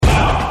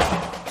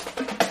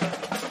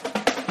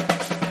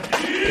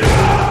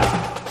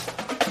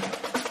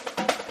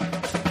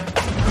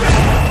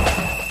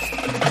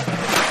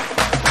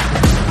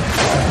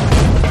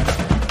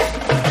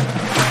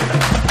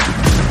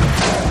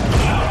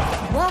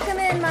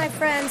in, my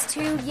friends,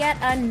 to yet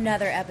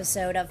another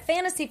episode of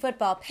Fantasy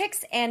Football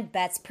Picks and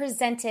Bets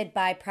presented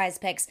by Prize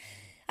Picks.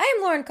 I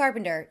am Lauren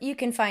Carpenter. You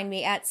can find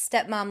me at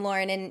Stepmom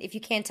Lauren, and if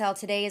you can't tell,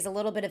 today is a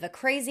little bit of a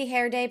crazy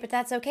hair day, but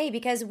that's okay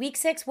because week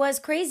 6 was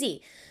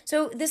crazy.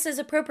 So this is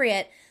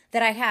appropriate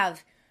that I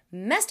have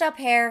messed up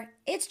hair.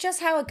 It's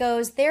just how it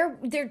goes.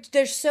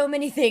 There's so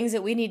many things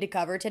that we need to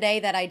cover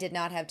today that I did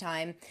not have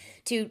time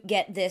to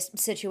get this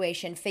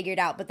situation figured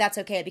out, but that's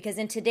okay because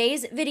in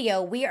today's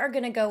video, we are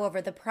going to go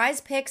over the Prize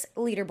Picks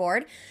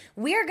leaderboard.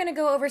 We are going to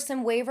go over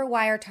some waiver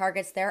wire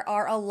targets. There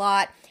are a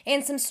lot,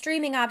 and some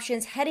streaming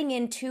options heading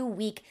into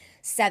week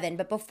 7.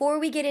 But before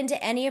we get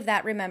into any of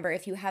that, remember,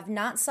 if you have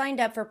not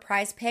signed up for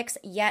Prize Picks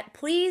yet,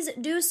 please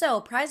do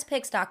so.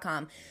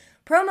 PrizePicks.com.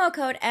 Promo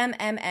code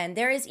MMN.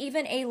 There is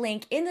even a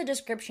link in the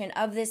description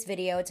of this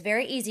video. It's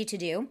very easy to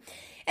do.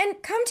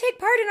 And come take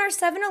part in our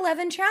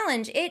 7-Eleven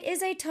challenge. It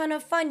is a ton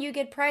of fun. You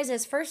get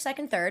prizes first,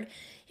 second, third.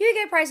 You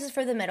get prizes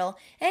for the middle.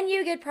 And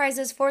you get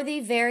prizes for the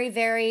very,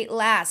 very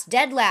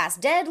dead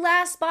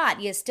last spot.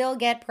 You still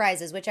get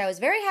prizes, which I was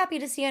very happy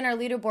to see on our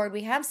leaderboard.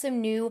 We have some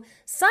new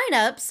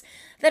signups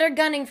that are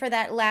gunning for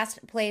that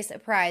last place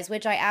prize,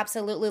 which I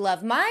absolutely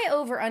love. My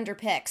over-under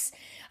picks,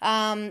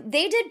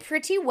 they did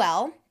pretty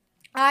well.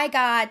 I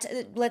got,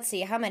 let's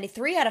see, how many?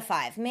 3 out of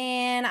 5.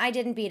 Man, I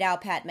didn't beat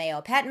out Pat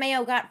Mayo. Pat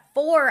Mayo got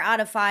 4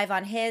 out of 5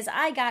 on his.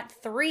 I got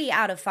 3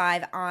 out of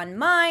 5 on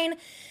mine.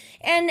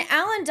 And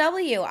Alan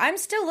W., I'm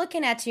still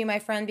looking at you, my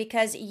friend,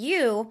 because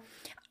you're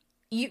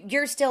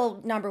still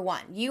number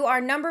 1. You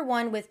are number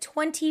 1 with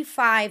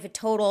 25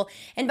 total.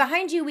 And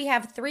behind you, we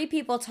have 3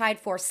 people tied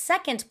for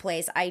second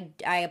place. I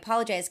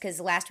apologize because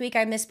last week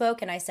I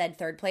misspoke and I said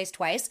third place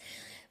twice.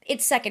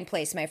 It's second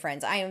place, my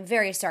friends. I am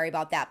very sorry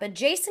about that. But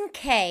Jason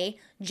K.,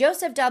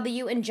 Joseph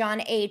W., and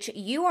John H.,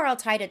 you are all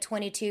tied at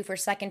 22 for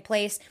second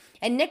place.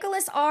 And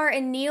Nicholas R.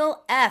 and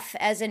Neil F.,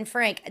 as in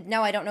Frank.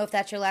 No, I don't know if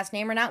that's your last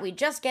name or not. We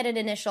just get an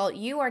initial.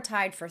 You are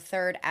tied for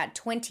third at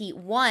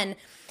 21.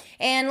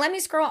 And let me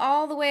scroll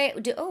all the way.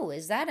 Oh,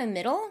 is that a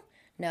middle?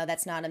 No,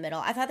 that's not a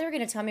middle. I thought they were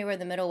going to tell me where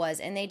the middle was,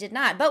 and they did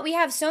not. But we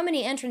have so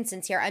many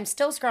entrances here. I'm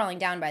still scrolling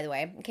down, by the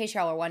way, in case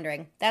y'all are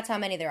wondering. That's how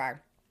many there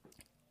are.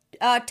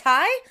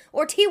 Ty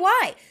or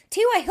TY?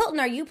 TY Hilton,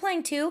 are you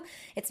playing too?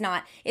 It's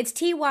not. It's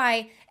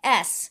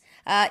TYS.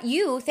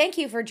 Thank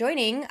you for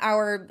joining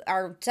our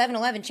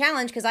 7-Eleven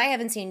challenge because I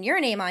haven't seen your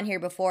name on here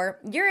before.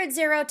 You're at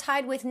 0,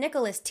 tied with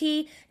Nicholas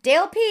T.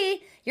 Dale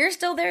P. You're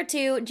still there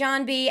too.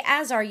 John B.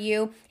 As are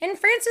you. And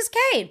Francis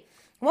K.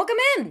 Welcome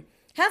in.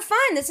 Have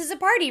fun. This is a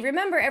party.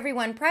 Remember,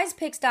 everyone,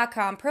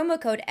 prizepicks.com, promo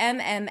code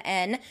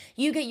MMN.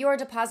 You get your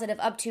deposit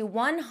of up to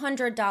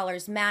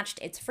 $100 matched.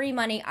 It's free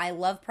money. I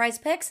love Prize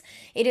Picks.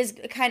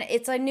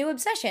 It's a new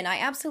obsession. I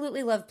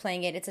absolutely love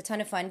playing it. It's a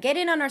ton of fun. Get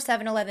in on our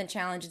 7-Eleven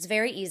challenge. It's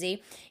very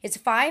easy. It's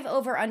 5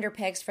 over-under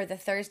picks for the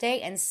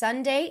Thursday and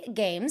Sunday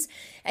games,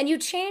 and you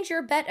change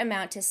your bet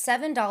amount to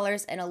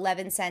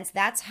 $7.11.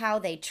 That's how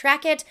they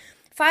track it.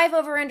 5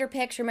 over-under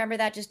picks, remember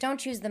that. Just don't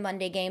choose the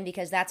Monday game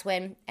because that's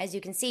when, as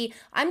you can see,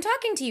 I'm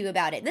talking to you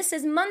about it. This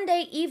is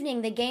Monday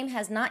evening. The game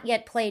has not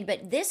yet played,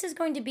 but this is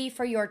going to be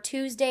for your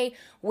Tuesday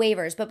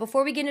waivers. But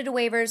before we get into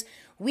waivers,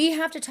 we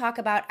have to talk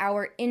about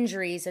our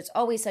injuries. It's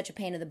always such a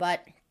pain in the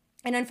butt.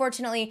 And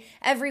unfortunately,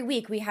 every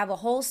week we have a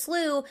whole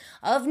slew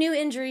of new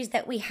injuries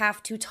that we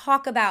have to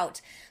talk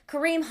about.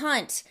 Kareem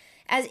Hunt.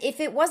 As if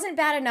it wasn't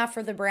bad enough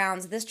for the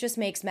Browns, this just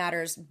makes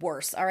matters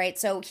worse, all right?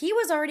 So he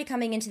was already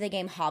coming into the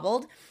game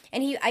hobbled,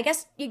 and I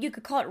guess you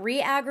could call it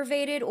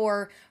re-aggravated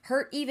or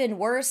hurt even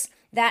worse,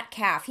 that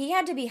calf. He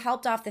had to be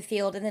helped off the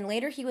field, and then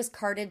later he was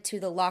carted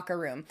to the locker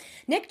room.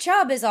 Nick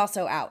Chubb is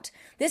also out.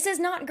 This is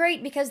not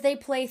great because they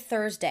play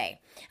Thursday.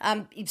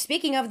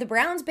 Speaking of the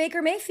Browns,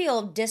 Baker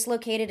Mayfield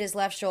dislocated his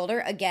left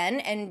shoulder again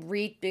and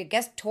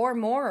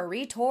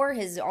retore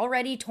his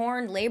already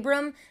torn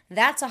labrum.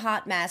 That's a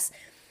hot mess.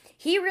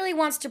 He really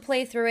wants to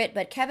play through it,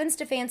 but Kevin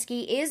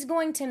Stefanski is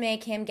going to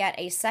make him get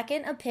a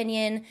second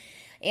opinion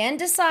and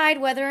decide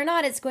whether or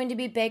not it's going to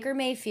be Baker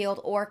Mayfield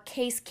or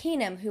Case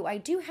Keenum, who I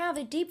do have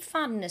a deep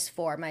fondness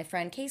for, my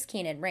friend. Case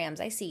Keenum, Rams,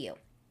 I see you.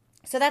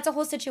 So that's a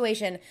whole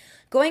situation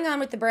going on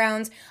with the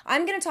Browns.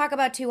 I'm going to talk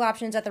about 2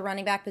 options at the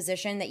running back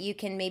position that you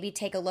can maybe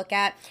take a look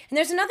at. And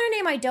there's another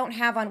name I don't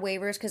have on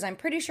waivers because I'm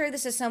pretty sure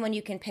this is someone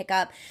you can pick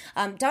up.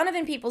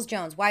 Donovan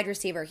Peoples-Jones, wide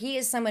receiver. He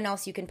is someone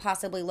else you can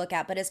possibly look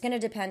at, but it's going to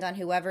depend on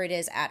whoever it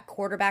is at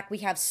quarterback. We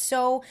have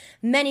so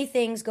many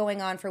things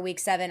going on for week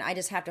 7. I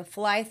just have to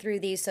fly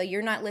through these so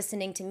you're not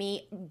listening to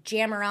me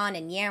jammer on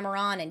and yammer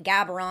on and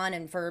gabber on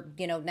and for,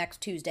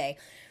 next Tuesday.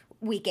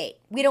 Week 8.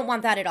 We don't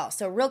want that at all.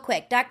 So real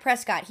quick, Dak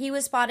Prescott, he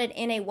was spotted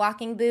in a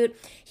walking boot.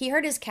 He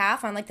hurt his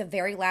calf on the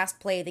very last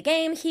play of the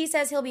game. He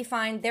says he'll be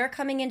fine. They're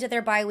coming into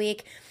their bye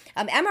week.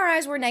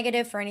 MRIs were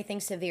negative for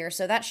anything severe,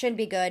 so that should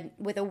be good.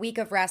 With a week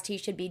of rest, he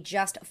should be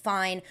just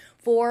fine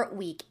for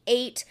week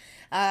 8.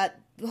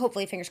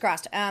 Hopefully, fingers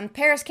crossed.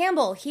 Paris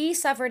Campbell, he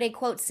suffered a,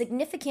 quote,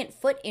 significant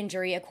foot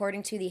injury,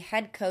 according to the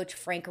head coach,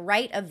 Frank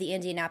Wright, of the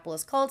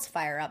Indianapolis Colts.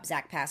 Fire up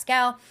Zach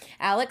Pascal.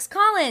 Alex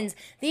Collins,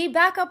 the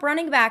backup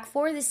running back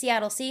for the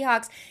Seattle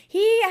Seahawks,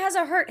 he has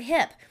a hurt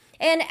hip.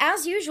 And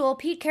as usual,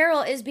 Pete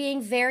Carroll is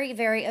being very,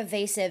 very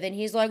evasive, and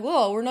he's like,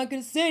 well, we're not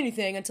going to say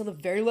anything until the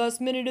very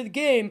last minute of the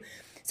game.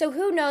 So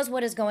who knows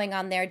what is going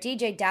on there.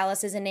 DJ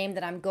Dallas is a name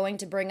that I'm going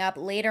to bring up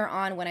later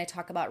on when I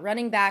talk about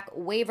running back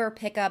waiver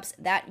pickups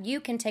that you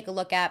can take a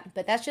look at,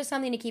 but that's just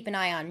something to keep an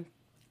eye on.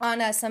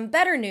 On some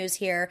better news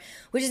here,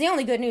 which is the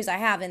only good news I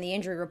have in the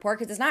injury report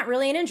because it's not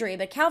really an injury,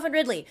 but Calvin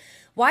Ridley,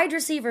 wide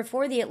receiver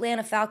for the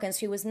Atlanta Falcons,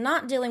 who was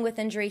not dealing with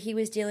injury. He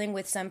was dealing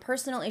with some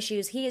personal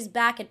issues. He is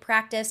back at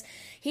practice.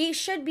 He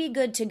should be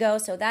good to go,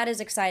 so that is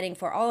exciting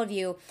for all of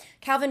you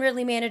Calvin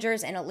Ridley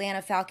managers and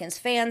Atlanta Falcons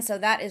fans, so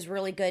that is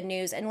really good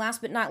news. And last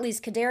but not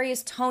least,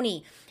 Kadarius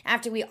Toney,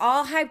 after we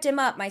all hyped him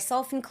up,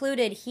 myself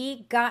included,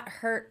 he got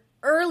hurt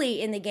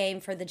early in the game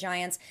for the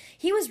Giants.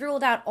 He was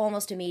ruled out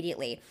almost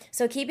immediately.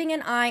 So keeping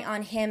an eye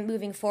on him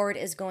moving forward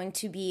is going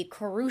to be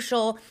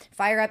crucial.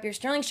 Fire up your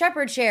Sterling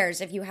Shepard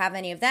shares if you have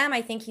any of them.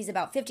 I think he's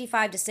about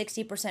 55 to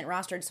 60%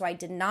 rostered, so I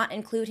did not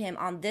include him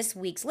on this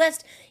week's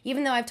list,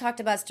 even though I've talked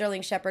about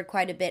Sterling Shepard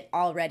quite a bit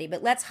already.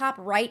 But let's hop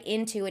right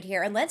into it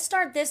here, and let's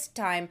start this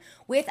time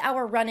with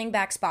our running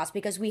back spots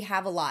because we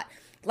have a lot.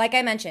 Like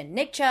I mentioned,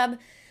 Nick Chubb,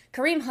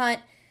 Kareem Hunt,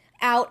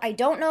 out. I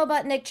don't know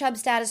about Nick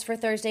Chubb's status for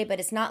Thursday, but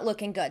it's not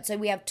looking good. So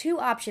we have two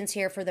options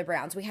here for the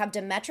Browns. We have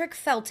Demetric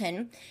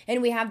Felton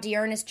and we have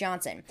D'Ernest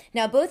Johnson.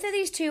 Now, both of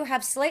these two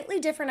have slightly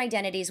different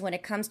identities when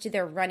it comes to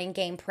their running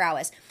game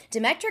prowess.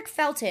 Demetric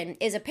Felton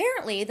is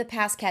apparently the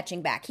pass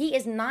catching back. He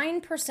is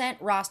 9%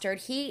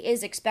 rostered. He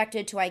is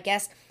expected to, I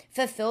guess,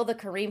 fulfill the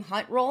Kareem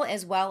Hunt role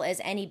as well as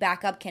any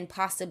backup can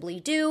possibly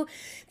do.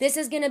 This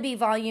is going to be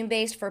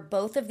volume-based for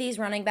both of these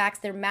running backs.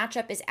 Their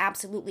matchup is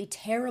absolutely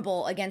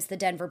terrible against the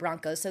Denver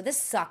Broncos, so this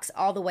sucks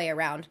all the way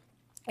around.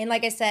 And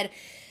like I said,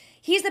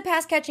 he's the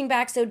pass-catching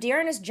back, so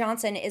D'Ernest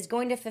Johnson is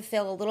going to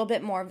fulfill a little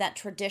bit more of that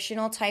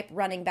traditional type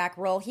running back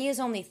role. He is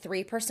only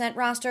 3%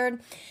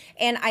 rostered,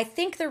 and I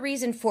think the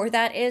reason for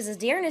that is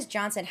D'Ernest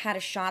Johnson had a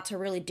shot to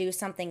really do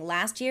something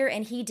last year,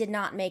 and he did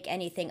not make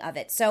anything of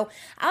it. So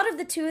out of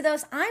the two of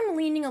those, I'm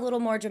leaning a little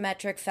more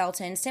Demetric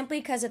Felton simply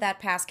because of that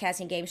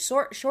pass-catching game.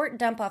 Short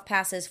dump-off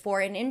passes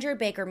for an injured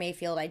Baker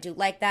Mayfield. I do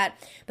like that.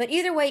 But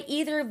either way,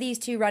 either of these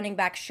two running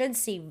backs should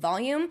see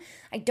volume.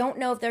 I don't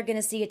know if they're going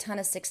to see a ton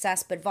of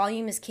success, but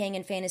volume is king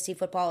in fantasy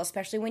football,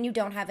 especially when you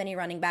don't have any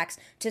running backs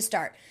to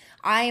start.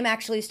 I am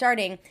actually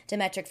starting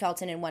Demetric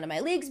Felton in one of my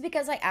leagues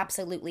because I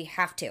absolutely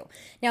have to.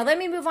 Now, let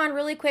me move on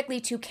really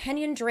quickly to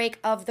Kenyon Drake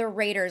of the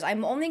Raiders.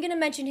 I'm only going to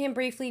mention him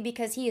briefly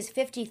because he is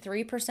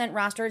 53%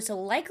 rostered, so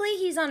likely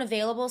he's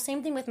unavailable.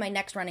 Same thing with my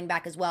next running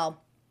back as well.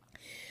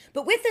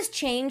 But with this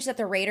change that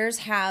the Raiders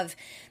have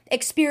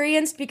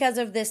experienced because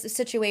of this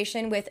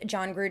situation with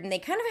John Gruden, they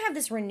kind of have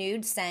this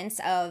renewed sense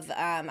of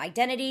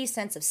identity,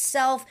 sense of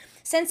self,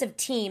 sense of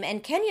team.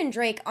 And Kenyon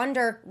Drake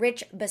under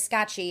Rich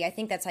Bisaccia, I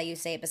think that's how you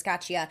say it,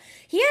 Bisaccia,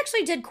 he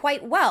actually did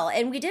quite well.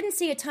 And we didn't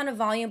see a ton of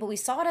volume, but we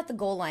saw it at the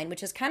goal line,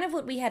 which is kind of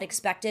what we had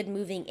expected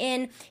moving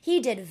in. He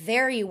did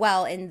very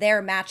well in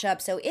their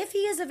matchup. So if he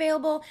is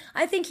available,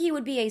 I think he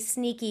would be a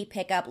sneaky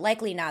pickup.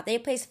 Likely not. They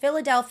place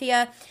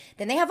Philadelphia,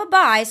 then they have a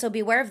bye, so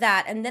beware of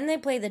that. And then they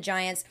play the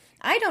Giants.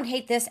 I don't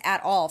hate this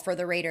at all for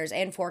the Raiders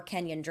and for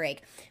Kenyon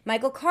Drake.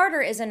 Michael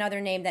Carter is another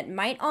name that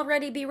might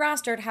already be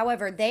rostered.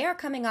 However, they are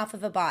coming off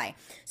of a bye.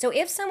 So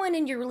if someone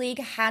in your league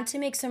had to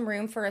make some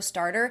room for a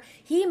starter,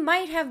 he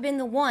might have been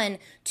the one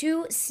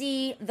to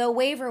see the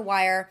waiver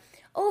wire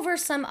over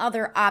some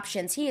other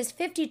options. He is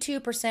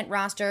 52%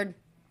 rostered.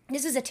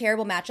 This is a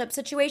terrible matchup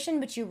situation,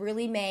 but you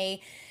really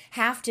may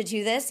have to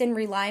do this and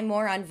rely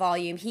more on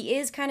volume. He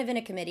is kind of in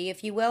a committee,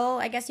 if you will,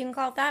 I guess you can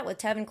call it that, with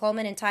Tevin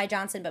Coleman and Ty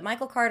Johnson, but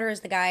Michael Carter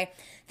is the guy.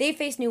 They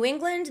face New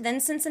England,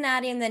 then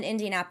Cincinnati, and then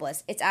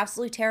Indianapolis. It's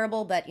absolutely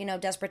terrible, but,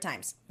 desperate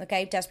times,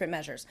 okay? Desperate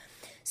measures.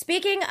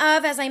 Speaking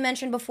of, as I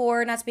mentioned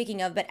before, not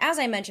speaking of, but as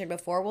I mentioned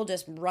before, we'll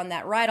just run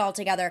that right all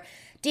together.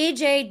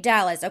 DJ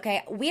Dallas,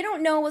 okay? We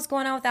don't know what's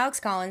going on with Alex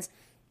Collins.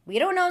 We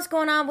don't know what's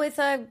going on with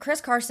Chris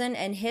Carson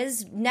and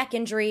his neck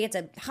injury. It's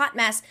a hot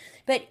mess.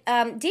 But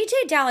DJ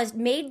Dallas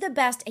made the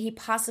best he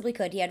possibly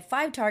could. He had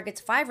 5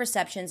 targets, 5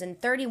 receptions,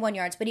 and 31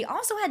 yards. But he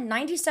also had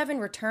 97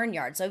 return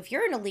yards. So if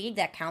you're in a league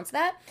that counts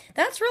that,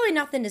 that's really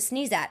nothing to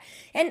sneeze at.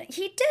 And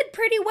he did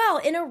pretty well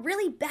in a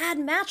really bad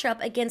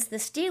matchup against the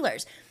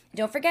Steelers.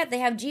 Don't forget, they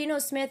have Geno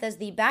Smith as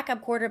the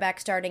backup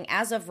quarterback starting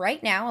as of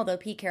right now, although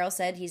Pete Carroll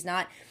said he's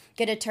not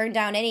going to turn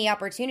down any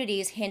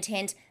opportunities. Hint,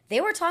 hint. They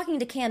were talking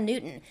to Cam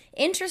Newton.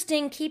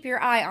 Interesting. Keep your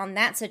eye on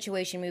that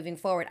situation moving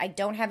forward. I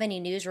don't have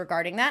any news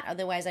regarding that.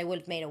 Otherwise, I would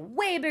have made a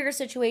way bigger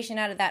situation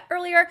out of that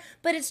earlier.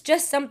 But it's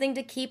just something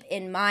to keep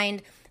in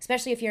mind,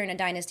 especially if you're in a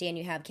dynasty and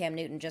you have Cam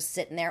Newton just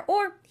sitting there.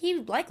 Or he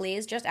likely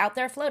is just out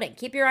there floating.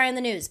 Keep your eye on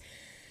the news.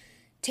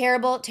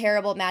 Terrible,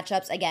 terrible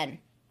matchups again.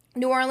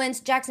 New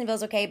Orleans,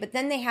 Jacksonville's okay, but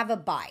then they have a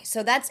bye.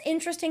 So that's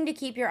interesting to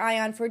keep your eye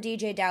on for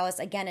DJ Dallas.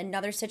 Again,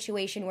 another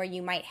situation where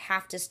you might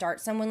have to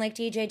start someone like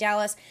DJ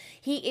Dallas.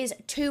 He is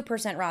 2%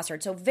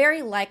 rostered, so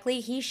very likely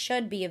he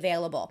should be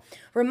available.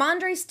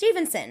 Ramondre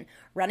Stevenson.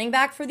 running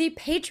back for the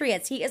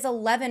Patriots. He is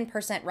 11%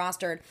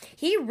 rostered.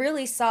 He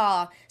really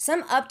saw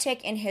some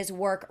uptick in his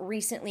work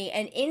recently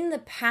and in the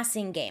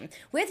passing game.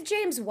 With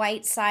James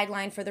White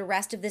sidelined for the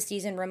rest of the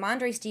season,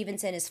 Ramondre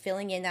Stevenson is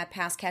filling in that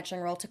pass catching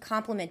role to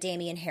complement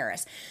Damian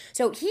Harris.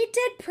 So he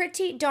did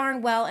pretty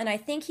darn well, and I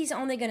think he's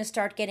only going to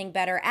start getting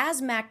better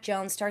as Mac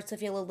Jones starts to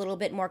feel a little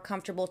bit more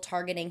comfortable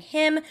targeting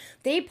him.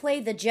 They play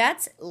the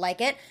Jets,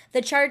 like it.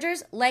 The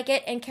Chargers, like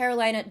it. And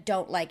Carolina,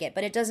 don't like it.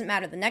 But it doesn't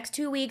matter. The next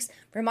 2 weeks,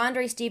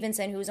 Ramondre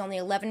Stevenson, who's only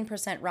 11%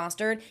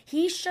 rostered,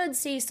 he should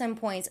see some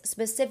points,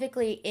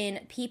 specifically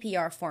in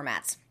PPR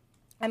formats.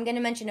 I'm going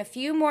to mention a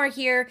few more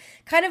here,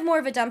 kind of more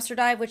of a dumpster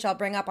dive, which I'll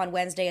bring up on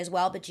Wednesday as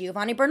well, but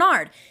Giovanni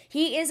Bernard.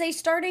 He is a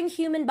starting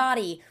human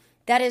body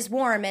that is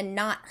warm and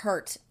not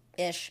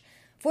hurt-ish.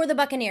 For the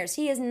Buccaneers,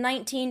 he is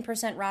 19%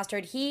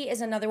 rostered. He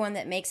is another one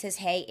that makes his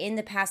hay in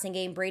the passing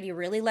game. Brady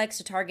really likes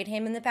to target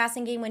him in the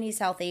passing game when he's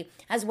healthy,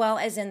 as well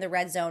as in the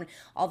red zone.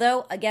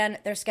 Although, again,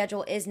 their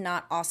schedule is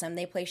not awesome.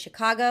 They play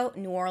Chicago,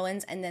 New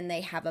Orleans, and then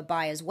they have a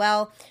bye as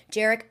well.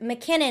 Jerick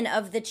McKinnon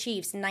of the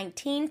Chiefs,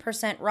 19%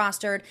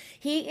 rostered.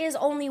 He is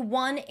only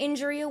one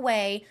injury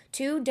away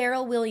to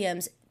Darrell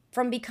Williams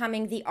from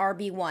becoming the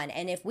RB1.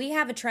 And if we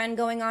have a trend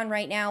going on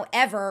right now,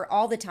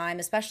 all the time,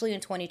 especially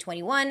in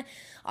 2021,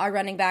 our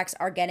running backs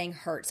are getting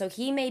hurt. So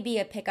he may be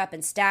a pickup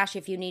and stash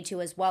if you need to,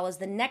 as well as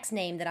the next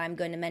name that I'm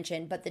going to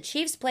mention. But the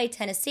Chiefs play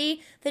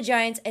Tennessee, the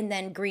Giants, and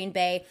then Green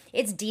Bay.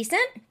 It's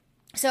decent.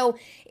 So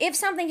if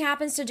something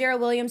happens to Darrell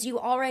Williams, you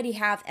already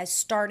have a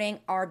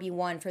starting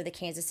RB1 for the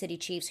Kansas City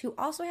Chiefs, who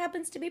also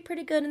happens to be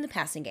pretty good in the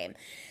passing game.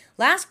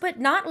 Last but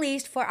not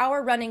least, for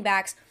our running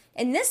backs,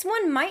 and this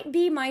one might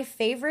be my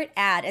favorite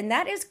ad, and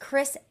that is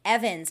Chris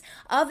Evans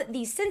of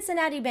the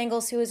Cincinnati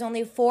Bengals, who is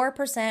only 4%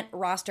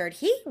 rostered.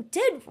 He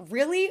did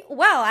really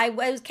well.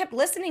 I kept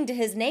listening to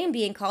his name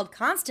being called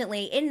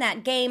constantly in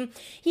that game.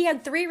 He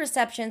had 3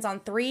 receptions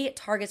on 3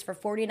 targets for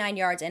 49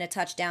 yards and a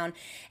touchdown,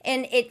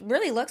 and it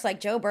really looks like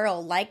Joe Burrow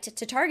liked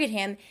to target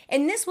him,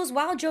 and this was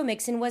while Joe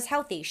Mixon was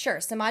healthy. Sure,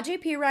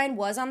 Samaje Perine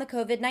was on the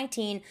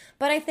COVID-19,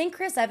 but I think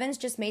Chris Evans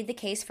just made the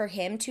case for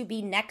him to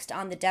be next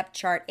on the depth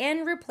chart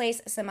and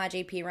replace Samaje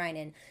Perine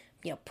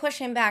and push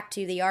him back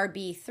to the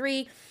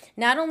RB3.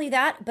 Not only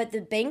that, but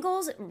the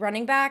Bengals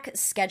running back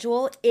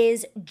schedule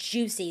is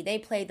juicy. They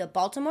play the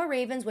Baltimore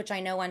Ravens, which I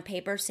know on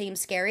paper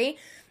seems scary.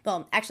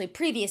 Well, actually,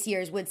 previous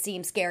years would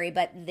seem scary,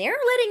 but they're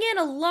letting in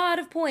a lot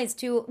of points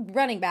to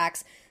running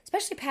backs,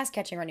 especially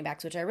pass-catching running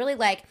backs, which I really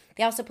like.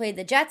 They also play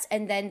the Jets,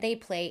 and then they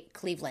play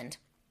Cleveland.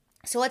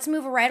 So let's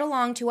move right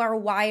along to our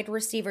wide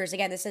receivers.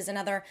 Again, this is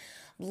another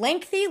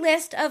lengthy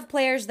list of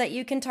players that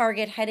you can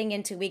target heading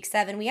into week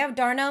 7. We have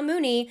Darnell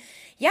Mooney.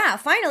 Yeah,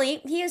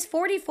 finally, he is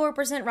 44%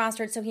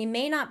 rostered, so he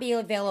may not be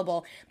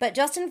available. But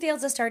Justin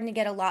Fields is starting to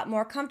get a lot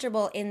more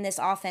comfortable in this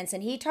offense,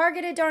 and he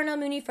targeted Darnell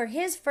Mooney for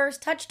his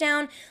first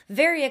touchdown.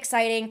 Very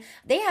exciting.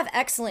 They have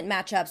excellent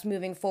matchups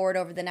moving forward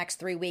over the next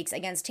 3 weeks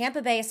against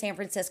Tampa Bay, San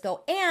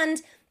Francisco,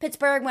 and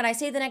Pittsburgh. When I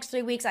say the next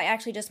 3 weeks, I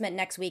actually just meant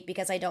next week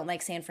because I don't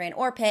like San Fran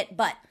or Pitt,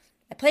 but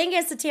playing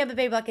against the Tampa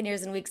Bay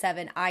Buccaneers in Week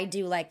 7, I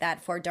do like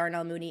that for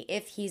Darnell Mooney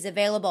if he's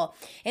available.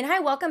 And hi,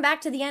 welcome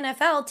back to the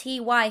NFL.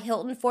 T.Y.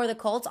 Hilton for the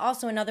Colts,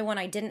 also another one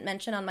I didn't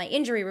mention on my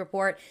injury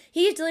report.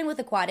 He's dealing with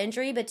a quad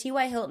injury, but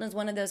T.Y. Hilton is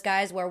one of those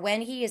guys where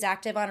when he is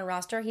active on a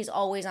roster, he's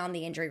always on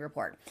the injury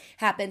report.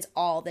 Happens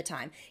all the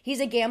time. He's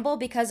a gamble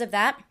because of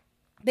that.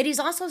 But he's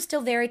also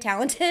still very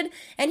talented,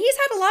 and he's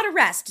had a lot of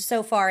rest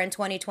so far in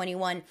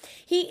 2021.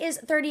 He is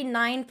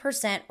 39%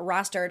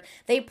 rostered.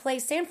 They play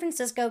San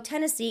Francisco,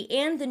 Tennessee,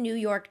 and the New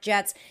York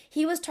Jets.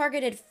 He was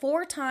targeted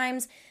 4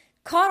 times,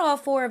 caught all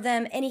 4 of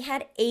them, and he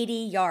had 80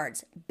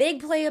 yards.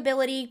 Big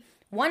playability.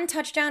 1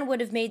 touchdown would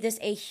have made this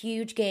a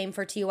huge game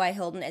for T.Y.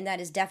 Hilton, and that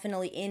is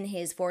definitely in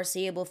his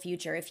foreseeable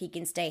future if he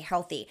can stay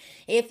healthy.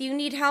 If you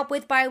need help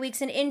with bye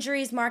weeks and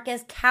injuries,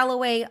 Marquez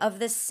Callaway of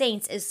the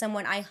Saints is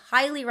someone I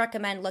highly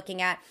recommend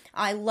looking at.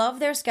 I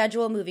love their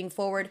schedule moving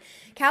forward.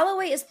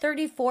 Callaway is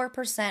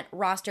 34%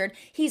 rostered.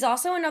 He's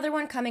also another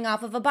one coming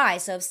off of a bye,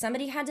 so if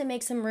somebody had to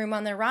make some room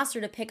on their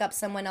roster to pick up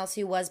someone else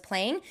who was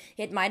playing,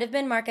 it might have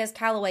been Marquez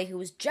Callaway, who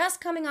was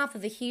just coming off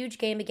of a huge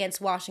game against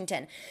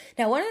Washington.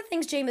 Now, one of the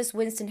things Jameis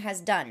Winston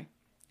has done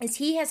is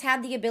he has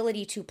had the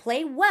ability to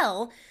play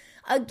well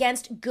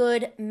against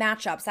good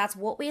matchups. That's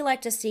what we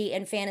like to see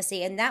in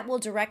fantasy, and that will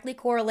directly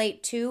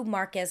correlate to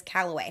Marquez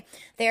Callaway.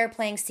 They're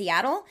playing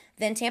Seattle,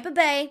 then Tampa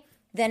Bay,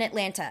 then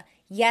Atlanta.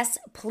 Yes,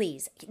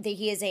 please.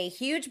 He is a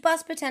huge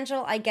bust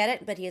potential. I get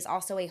it, but he is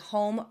also a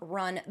home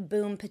run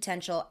boom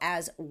potential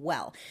as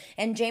well.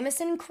 And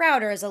Jamison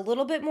Crowder is a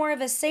little bit more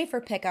of a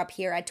safer pickup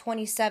here at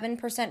 27%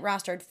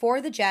 rostered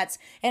for the Jets.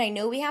 And I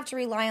know we have to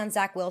rely on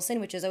Zach Wilson,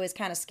 which is always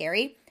kind of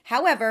scary.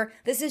 However,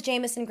 this is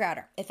Jamison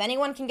Crowder. If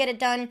anyone can get it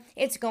done,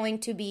 it's going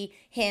to be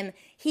him.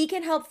 He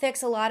can help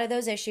fix a lot of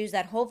those issues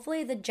that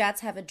hopefully the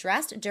Jets have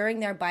addressed during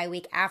their bye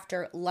week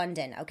after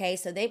London, okay?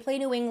 So they play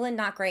New England,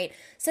 not great.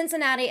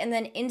 Cincinnati, and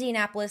then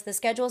Indianapolis. The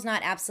schedule is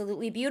not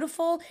absolutely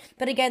beautiful,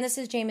 but again, this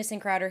is Jamison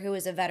Crowder, who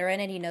is a veteran,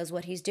 and he knows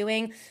what he's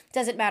doing.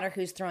 Doesn't matter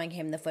who's throwing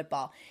him the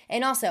football.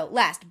 And also,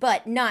 last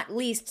but not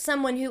least,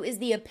 someone who is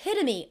the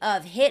epitome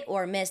of hit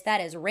or miss,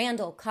 that is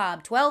Randall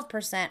Cobb,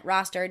 12%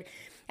 rostered.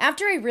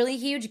 After a really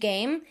huge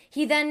game,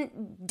 he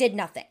then did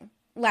nothing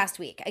last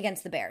week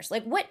against the Bears.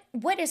 Like,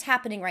 what is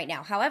happening right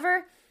now?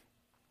 However,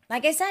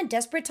 like I said,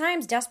 desperate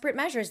times, desperate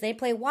measures. They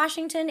play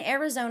Washington,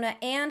 Arizona,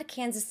 and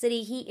Kansas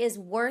City. He is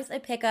worth a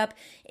pickup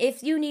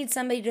if you need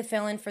somebody to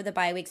fill in for the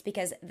bye weeks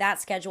because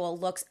that schedule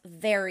looks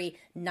very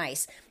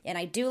nice. And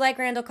I do like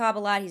Randall Cobb a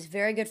lot. He's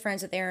very good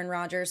friends with Aaron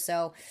Rodgers,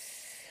 so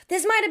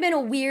this might have been a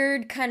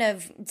weird kind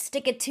of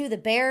stick it to the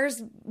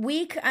Bears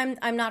week.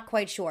 I'm not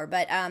quite sure,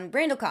 but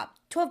Randall Cobb,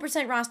 12%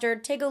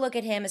 rostered. Take a look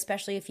at him,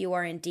 especially if you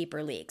are in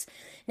deeper leagues.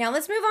 Now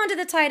let's move on to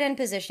the tight end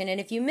position, and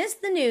if you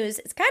missed the news,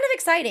 it's kind of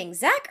exciting.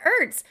 Zach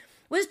Ertz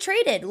was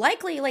traded,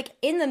 likely like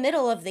in the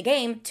middle of the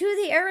game, to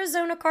the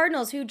Arizona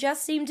Cardinals, who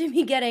just seem to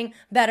be getting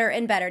better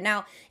and better.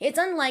 Now, it's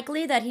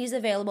unlikely that he's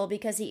available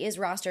because he is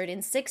rostered in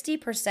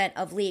 60%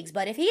 of leagues,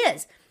 but if he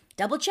is,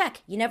 double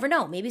check. You never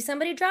know. Maybe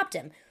somebody dropped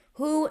him.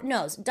 Who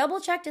knows?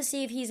 Double check to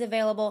see if he's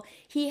available.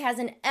 He has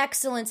an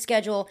excellent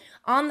schedule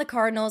on the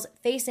Cardinals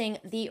facing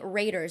the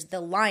Raiders,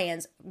 the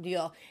Lions,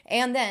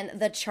 and then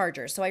the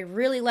Chargers. So I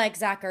really like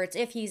Zach Ertz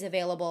if he's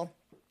available.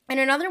 And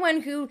another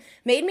one who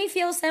made me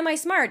feel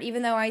semi-smart,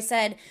 even though I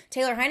said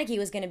Taylor Heinicke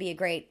was going to be a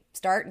great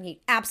start, and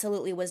he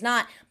absolutely was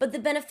not. But the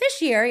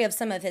beneficiary of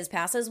some of his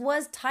passes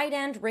was tight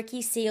end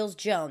Ricky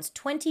Seals-Jones,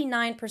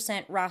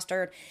 29%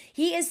 rostered.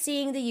 He is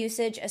seeing the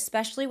usage,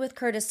 especially with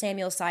Curtis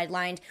Samuel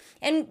sidelined.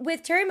 And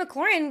with Terry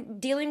McLaurin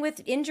dealing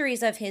with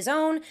injuries of his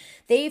own,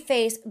 they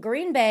face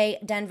Green Bay,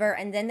 Denver,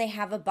 and then they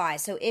have a bye.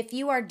 So if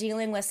you are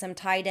dealing with some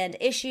tight end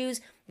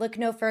issues, look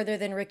no further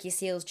than Ricky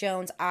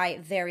Seals-Jones. I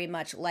very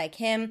much like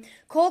him.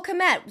 Cole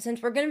Kmet,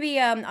 since we're going to be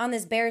on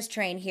this Bears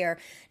train here,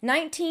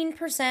 19%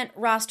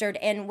 rostered.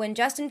 And when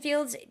Justin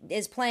Fields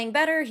is playing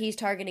better, he's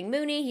targeting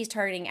Mooney, he's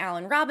targeting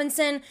Allen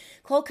Robinson.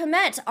 Cole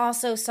Kmet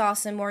also saw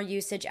some more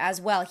usage as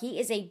well. He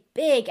is a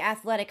big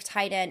athletic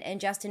tight end,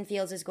 and Justin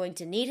Fields is going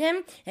to need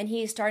him, and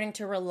he is starting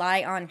to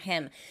rely on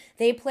him.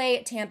 They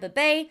play Tampa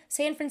Bay,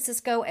 San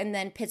Francisco, and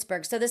then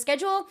Pittsburgh. So the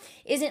schedule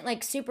isn't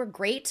like super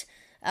great.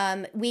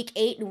 Week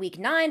 8 and week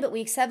 9, but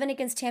week 7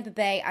 against Tampa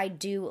Bay, I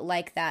do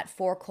like that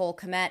for Cole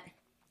Kmet.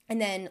 And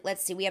then,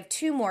 let's see, we have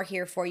 2 more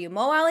here for you.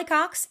 Mo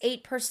Alley-Cox,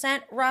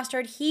 8%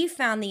 rostered. He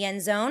found the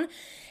end zone.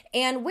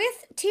 And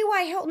with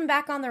T.Y. Hilton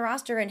back on the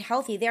roster and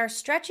healthy, they are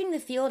stretching the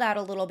field out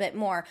a little bit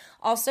more.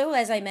 Also,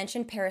 as I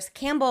mentioned, Paris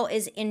Campbell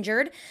is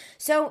injured.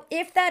 So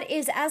if that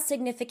is as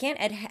significant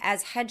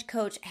as head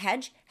coach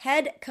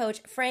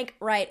Frank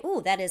Reich,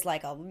 ooh, that is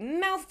like a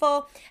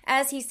mouthful,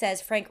 as he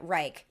says, Frank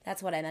Reich.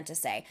 That's what I meant to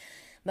say.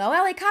 Mo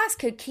Alley-Cox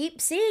could keep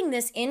seeing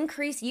this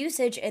increased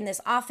usage in this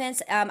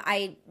offense.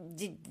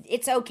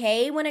 It's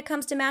okay when it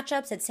comes to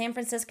matchups at San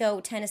Francisco,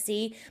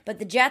 Tennessee, but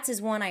the Jets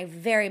is one I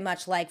very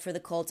much like for the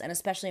Colts, and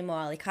especially Mo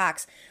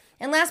Alley-Cox.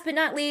 And last but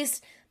not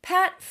least,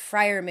 Pat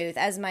Freiermuth,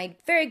 as my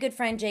very good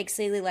friend Jake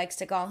Seeley likes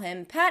to call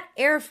him, Pat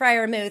Air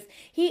Freiermuth.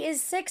 He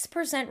is 6%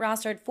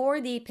 rostered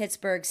for the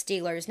Pittsburgh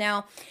Steelers.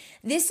 Now,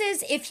 this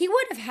is, if he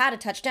would have had a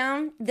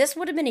touchdown, this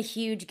would have been a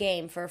huge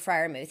game for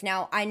Freiermuth.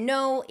 Now, I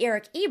know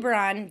Eric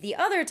Ebron, the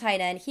other tight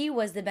end, he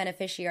was the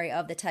beneficiary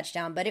of the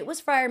touchdown, but it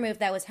was Freiermuth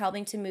that was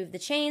helping to move the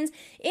chains,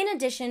 in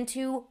addition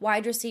to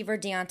wide receiver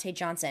Deontay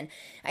Johnson.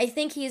 I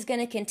think he is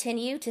going to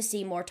continue to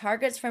see more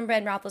targets from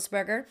Ben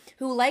Roethlisberger,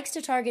 who likes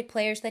to target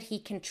players that he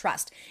can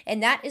trust.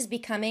 And that is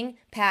becoming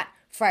Pat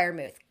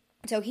Freiermuth.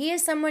 So he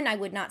is someone I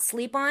would not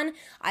sleep on.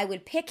 I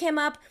would pick him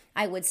up.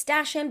 I would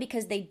stash him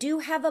because they do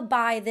have a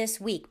bye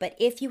this week. But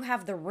if you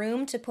have the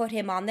room to put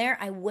him on there,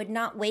 I would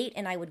not wait,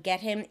 and I would get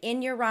him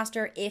in your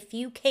roster if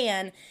you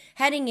can,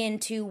 heading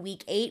into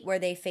week 8 where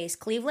they face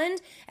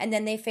Cleveland, and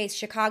then they face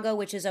Chicago,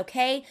 which is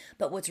okay.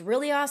 But what's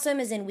really awesome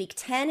is in week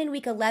 10 and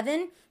week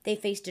 11, they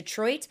face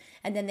Detroit,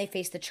 and then they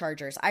face the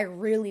Chargers. I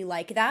really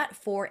like that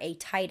for a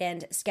tight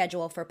end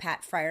schedule for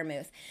Pat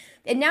Freiermuth.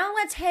 And now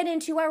let's head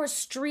into our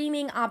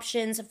streaming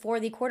options for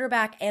the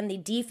quarterback and the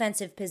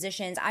defensive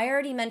positions. I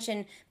already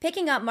mentioned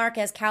picking up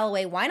Marquez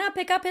Callaway. Why not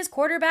pick up his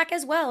quarterback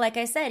as well? Like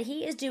I said,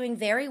 he is doing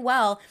very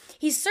well.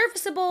 He's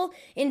serviceable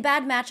in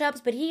bad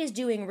matchups, but he is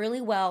doing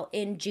really well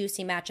in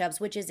juicy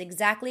matchups, which is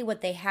exactly what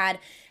they have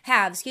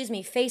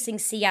facing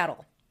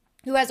Seattle,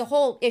 who has a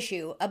whole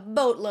issue, a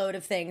boatload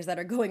of things that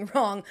are going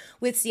wrong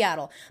with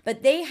Seattle.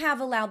 But they have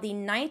allowed the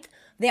 9th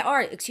They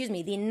are,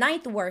 the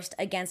ninth worst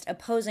against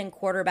opposing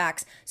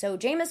quarterbacks. So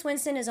Jameis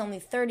Winston is only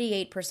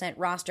 38%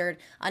 rostered.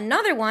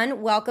 Another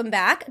one, welcome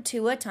back,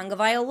 Tua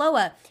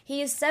Tagovailoa. He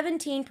is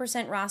 17%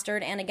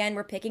 rostered, and again,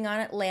 we're picking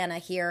on Atlanta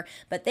here,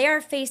 but they are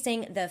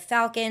facing the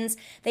Falcons.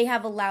 They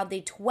have allowed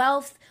the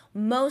 12th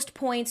most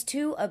points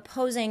to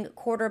opposing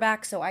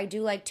quarterbacks, so I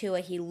do like Tua.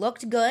 He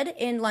looked good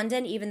in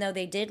London, even though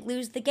they did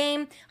lose the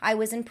game. I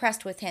was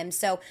impressed with him.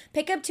 So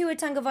pick up Tua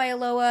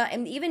Tagovailoa,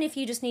 and even if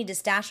you just need to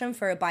stash him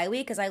for a bye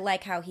week, because I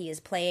like how he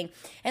is playing.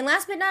 And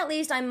last but not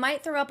least, I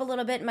might throw up a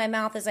little bit in my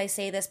mouth as I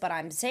say this, but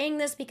I'm saying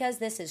this because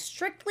this is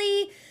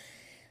strictly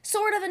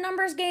sort of a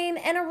numbers game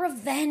and a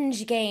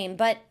revenge game,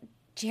 but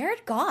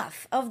Jared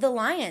Goff of the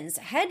Lions,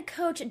 head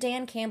coach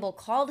Dan Campbell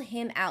called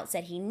him out,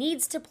 said he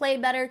needs to play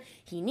better,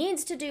 he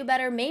needs to do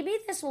better. Maybe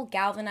this will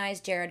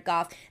galvanize Jared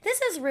Goff. This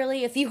is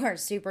really if you are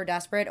super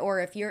desperate or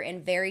if you're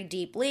in very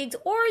deep leagues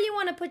or you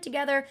want to put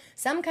together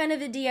some kind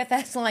of a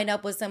DFS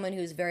lineup with someone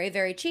who's very,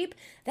 very cheap,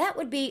 that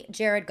would be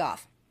Jared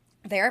Goff.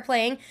 They are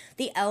playing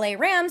the LA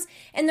Rams,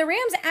 and the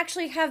Rams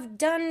actually have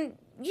done...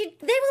 they've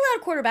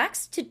allowed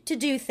quarterbacks to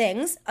do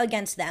things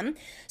against them.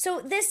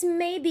 So this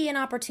may be an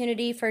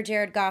opportunity for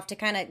Jared Goff to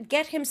kind of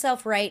get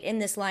himself right in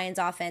this Lions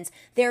offense.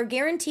 They're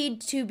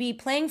guaranteed to be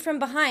playing from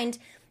behind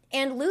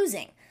and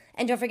losing.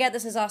 And don't forget,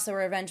 this is also a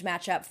revenge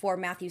matchup for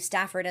Matthew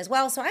Stafford as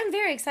well. So I'm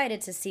very excited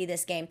to see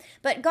this game.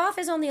 But Goff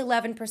is only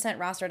 11%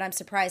 rostered. I'm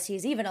surprised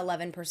he's even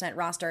 11%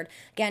 rostered.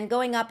 Again,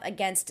 going up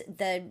against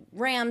the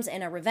Rams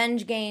in a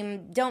revenge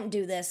game, don't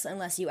do this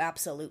unless you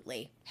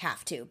absolutely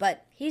have to.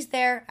 But he's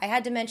there. I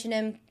had to mention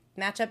him.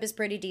 Matchup is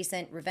pretty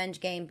decent.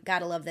 Revenge game.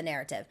 Gotta love the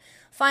narrative.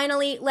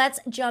 Finally, let's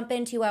jump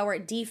into our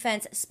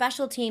defense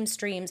special team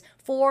streams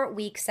for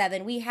Week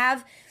 7.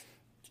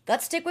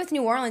 Let's stick with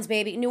New Orleans,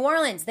 baby. New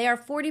Orleans, they are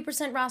 40%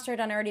 rostered,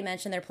 and I already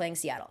mentioned they're playing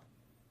Seattle.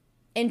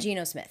 And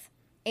Geno Smith.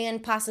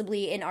 And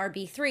possibly in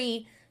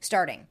RB3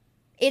 starting.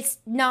 It's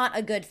not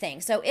a good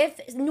thing. So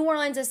if New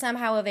Orleans is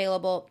somehow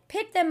available,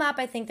 pick them up.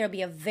 I think there'll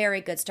be a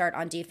very good start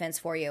on defense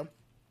for you.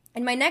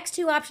 And my next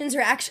two options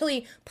are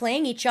actually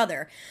playing each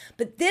other.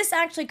 But this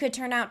actually could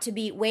turn out to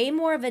be way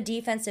more of a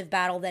defensive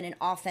battle than an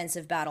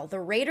offensive battle. The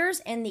Raiders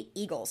and the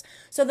Eagles.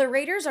 So the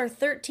Raiders are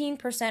 13%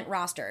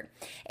 rostered.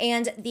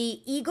 And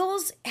the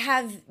Eagles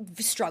have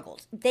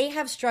struggled. They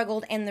have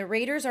struggled. And the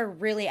Raiders are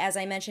really, as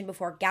I mentioned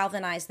before,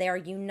 galvanized. They are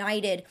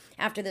united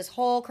after this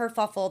whole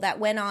kerfuffle that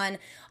went on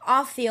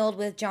off field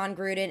with John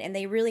Gruden. And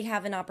they really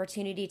have an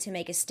opportunity to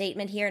make a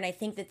statement here. And I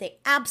think that they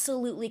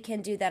absolutely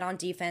can do that on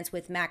defense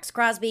with Max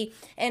Crosby.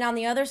 And on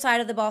the other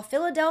side of the ball,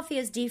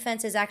 Philadelphia's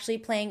defense is actually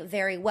playing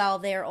very well.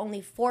 They are only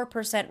 4%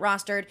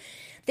 rostered.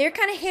 They're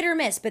kind of hit or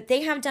miss, but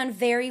they have done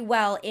very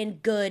well in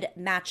good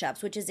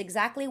matchups, which is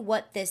exactly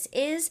what this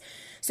is.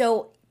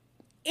 So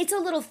it's a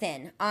little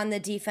thin on the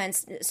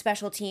defense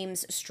special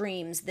teams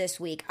streams this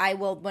week. I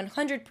will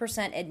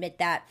 100% admit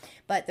that.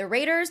 But the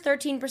Raiders,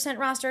 13%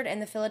 rostered,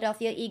 and the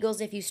Philadelphia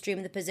Eagles, if you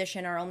stream the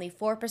position, are only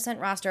 4%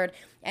 rostered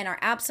and are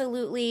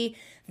absolutely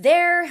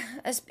there.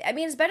 I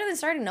mean, it's better than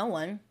starting no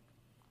one.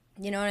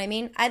 You know what I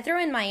mean? I threw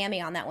in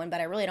Miami on that one, but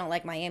I really don't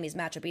like Miami's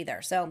matchup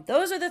either. So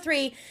those are the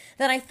three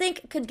that I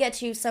think could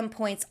get you some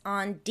points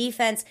on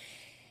defense.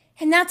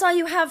 And that's all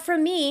you have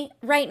from me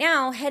right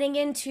now heading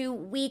into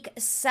Week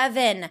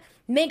 7.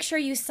 Make sure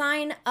you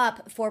sign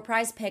up for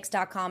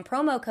prizepicks.com,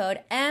 promo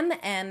code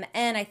MMN.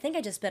 I think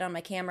I just spit on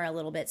my camera a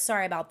little bit.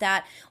 Sorry about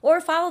that. Or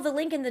follow the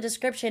link in the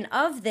description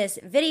of this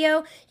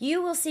video.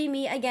 You will see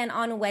me again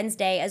on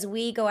Wednesday as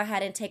we go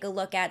ahead and take a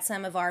look at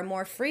some of our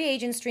more free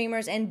agent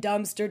streamers and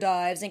dumpster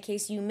dives in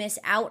case you miss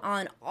out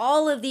on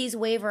all of these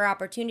waiver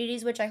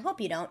opportunities, which I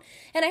hope you don't.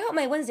 And I hope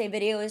my Wednesday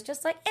video is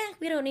just like,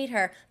 we don't need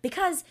her,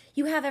 because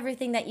you have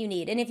everything that you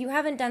need. And if you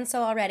haven't done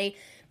so already,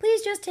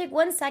 please just take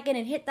 1 second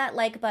and hit that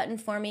like button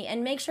for me,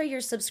 and make sure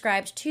you're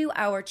subscribed to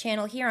our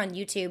channel here on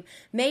YouTube,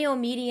 Mayo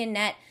Media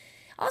Net.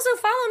 Also,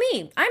 follow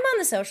me. I'm on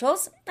the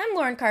socials. I'm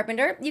Lauren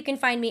Carpenter. You can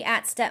find me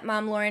at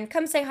Stepmom Lauren.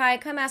 Come say hi.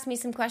 Come ask me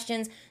some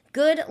questions.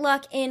 Good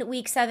luck in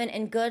Week 7,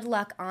 and good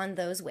luck on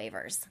those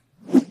waivers.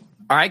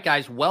 All right,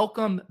 guys,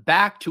 welcome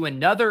back to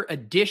another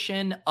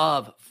edition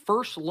of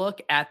First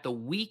Look at the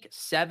Week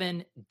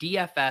 7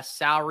 DFS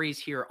salaries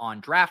here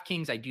on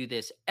DraftKings. I do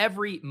this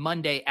every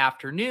Monday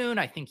afternoon.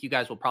 I think you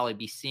guys will probably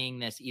be seeing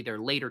this either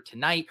later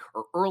tonight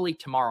or early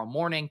tomorrow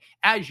morning.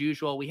 As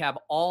usual, we have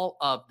all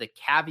of the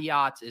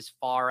caveats as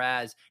far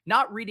as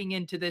not reading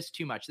into this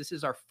too much. This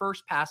is our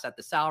first pass at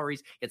the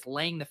salaries. It's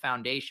laying the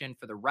foundation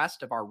for the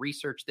rest of our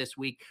research this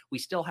week. We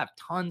still have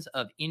tons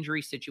of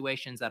injury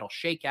situations that'll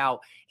shake out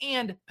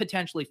and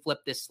potentially flip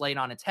this slate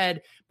on its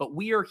head, but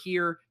we are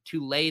here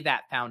to lay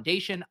that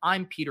foundation.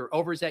 I'm Peter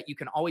Overzet. You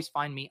can always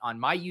find me on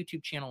my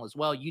YouTube channel as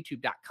well,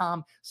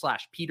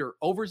 youtube.com/Peter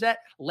Overzet.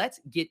 Let's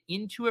get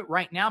into it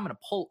right now. I'm going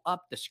to pull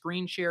up the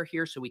screen share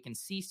here so we can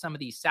see some of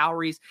these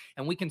salaries,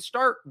 and we can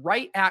start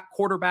right at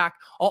quarterback.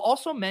 I'll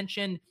also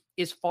mention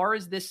as far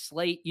as this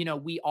slate,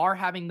 we are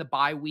having the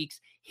bye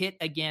weeks hit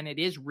again. It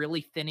is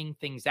really thinning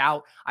things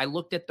out. I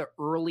looked at the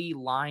early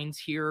lines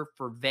here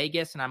for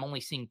Vegas, and I'm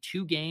only seeing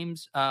 2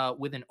 games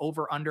with an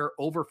over-under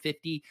over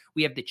 50.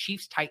 We have the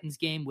Chiefs-Titans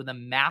game with a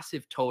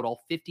massive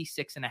total,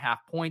 56.5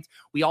 points.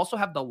 We also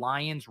have the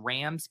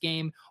Lions-Rams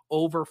game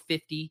over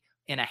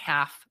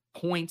 50.5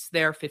 points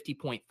there,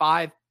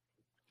 50.5.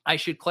 I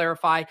should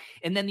clarify.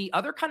 And then the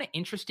other kind of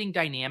interesting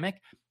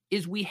dynamic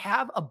is we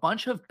have a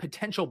bunch of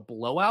potential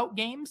blowout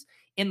games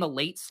in the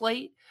late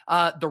slate.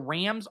 The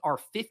Rams are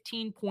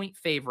 15-point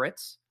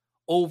favorites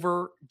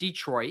over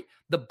Detroit.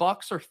 The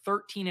Bucks are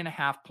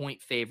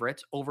 13.5-point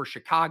favorites over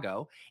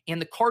Chicago,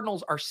 and the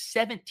Cardinals are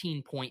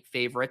 17-point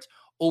favorites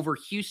over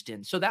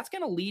Houston. So that's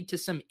going to lead to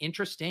some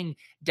interesting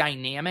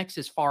dynamics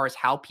as far as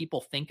how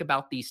people think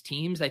about these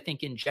teams. I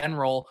think in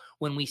general,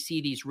 when we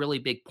see these really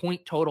big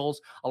point totals,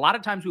 a lot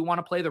of times we want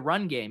to play the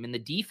run game and the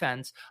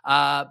defense.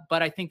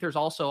 But I think there's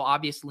also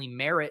obviously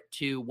merit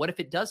to what if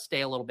it does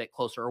stay a little bit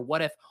closer, or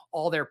what if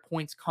all their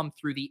points come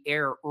through the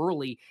air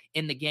early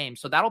in the game.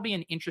 So that'll be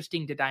an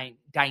interesting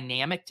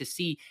dynamic to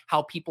see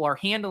how people are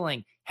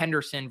handling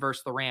Henderson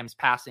versus the Rams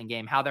passing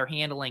game, how they're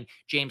handling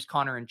James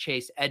Conner and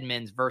Chase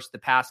Edmonds versus the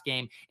pass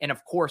game. And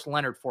of course,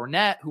 Leonard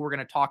Fournette, who we're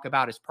going to talk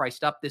about, is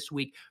priced up this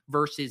week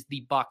versus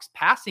the Bucks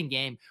passing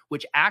game,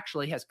 which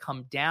actually has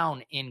come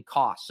down in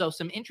cost. So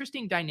some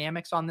interesting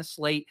dynamics on the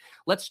slate.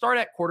 Let's start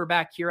at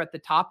quarterback here. At the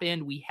top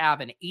end, we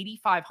have an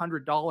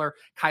 $8,500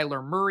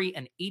 Kyler Murray,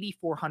 an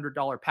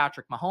 $8,400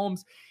 Patrick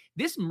Mahomes.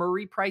 This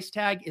Murray price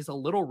tag is a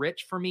little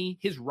rich for me.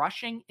 His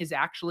rushing is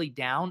actually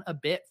down a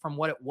bit from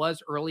what it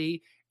was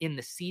early in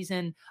the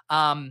season.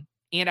 And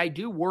I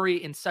do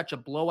worry in such a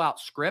blowout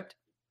script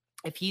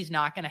if he's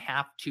not going to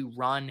have to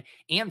run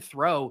and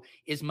throw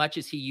as much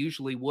as he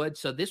usually would.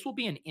 So this will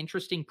be an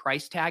interesting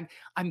price tag.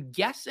 I'm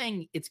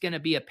guessing it's going to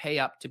be a pay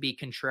up to be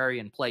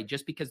contrarian play,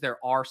 just because there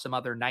are some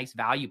other nice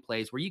value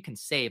plays where you can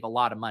save a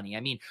lot of money.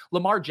 I mean,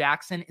 Lamar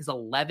Jackson is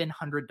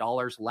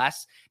 $1,100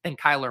 less than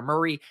Kyler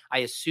Murray. I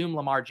assume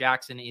Lamar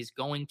Jackson is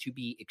going to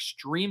be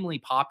extremely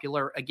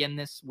popular again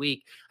this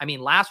week. I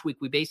mean, last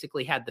week we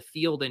basically had the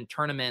field in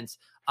tournaments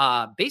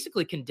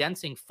basically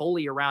condensing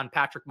fully around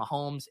Patrick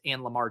Mahomes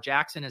and Lamar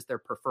Jackson as their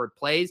preferred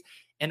plays.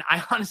 And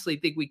I honestly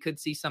think we could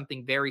see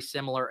something very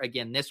similar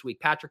again this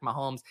week. Patrick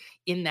Mahomes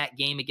in that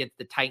game against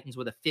the Titans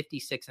with a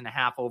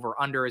 56.5 over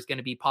under is going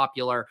to be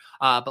popular.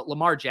 But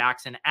Lamar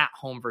Jackson at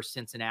home versus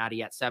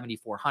Cincinnati at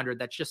 7,400,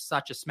 that's just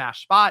such a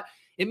smash spot.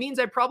 It means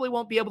I probably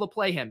won't be able to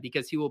play him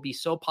because he will be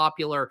so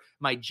popular.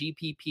 My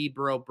GPP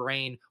bro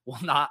brain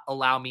will not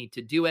allow me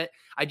to do it.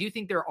 I do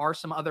think there are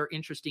some other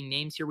interesting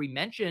names here. We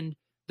mentioned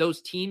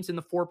those teams in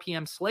the 4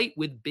 p.m. slate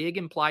with big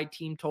implied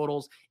team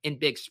totals and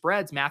big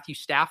spreads. Matthew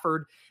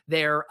Stafford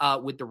there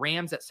with the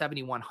Rams at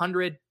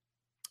 7,100,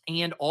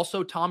 and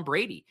also Tom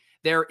Brady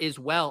there as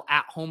well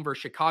at home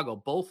versus Chicago.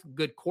 Both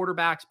good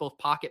quarterbacks, both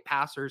pocket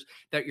passers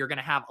that you're going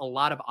to have a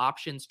lot of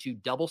options to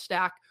double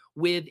stack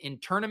with in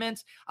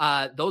tournaments.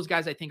 Those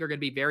guys I think are going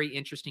to be very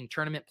interesting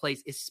tournament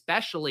plays,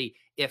 especially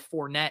if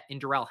Fournette and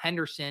Darrell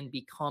Henderson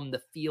become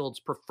the field's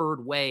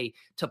preferred way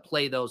to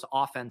play those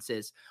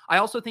offenses. I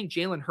also think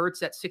Jalen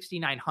Hurts at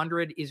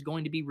 6,900 is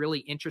going to be really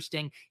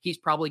interesting. He's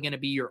probably going to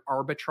be your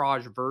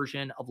arbitrage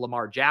version of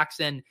Lamar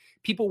Jackson.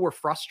 People were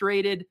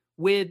frustrated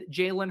with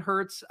Jalen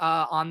Hurts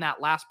on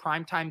that last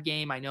primetime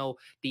game. I know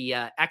the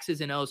X's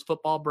and O's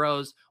football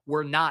bros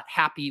were not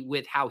happy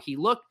with how he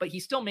looked, but he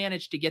still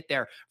managed to get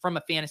there from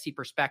a fantasy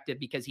perspective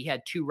because he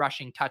had 2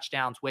 rushing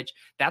touchdowns, which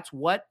that's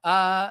what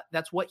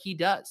he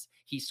does.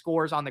 He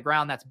scores on the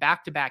ground. That's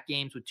back-to-back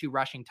games with 2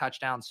 rushing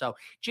touchdowns. So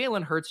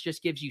Jalen Hurts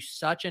just gives you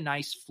such a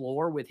nice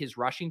floor with his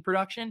rushing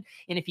production.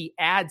 And if he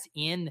adds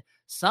in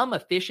some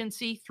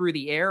efficiency through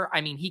the air, I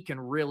mean, he can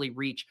really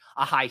reach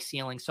a high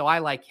ceiling. So I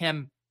like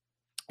him.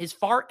 As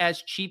far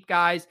as cheap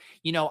guys,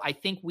 I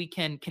think we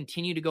can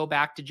continue to go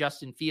back to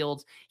Justin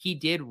Fields. He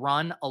did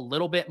run a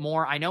little bit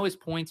more. I know his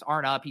points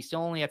aren't up. He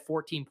still only had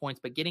 14 points,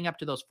 but getting up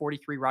to those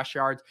 43 rush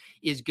yards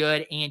is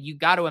good. And you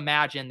got to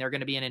imagine they're going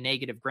to be in a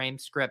negative game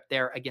script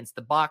there against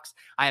the Bucks.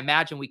 I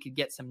imagine we could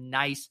get some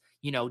nice,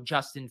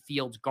 Justin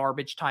Fields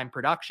garbage time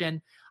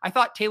production. I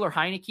thought Taylor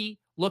Heineke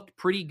looked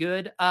pretty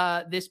good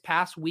this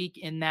past week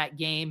in that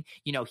game.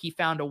 He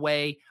found a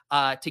way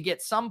to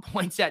get some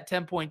points at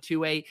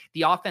 10.28.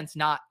 The offense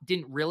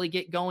didn't really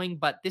get going,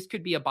 but this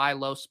could be a buy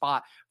low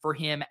spot for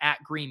him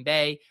at Green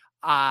Bay.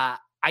 I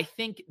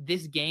think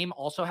this game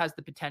also has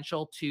the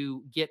potential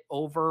to get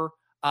over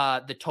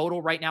the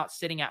total. Right now it's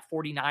sitting at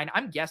 49.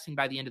 I'm guessing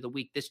by the end of the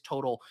week, this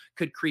total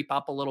could creep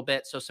up a little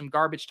bit. So some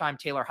garbage time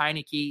Taylor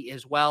Heineke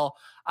as well.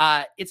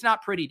 It's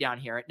not pretty down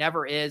here. It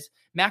never is.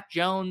 Mac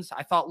Jones,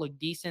 I thought looked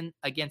decent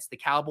against the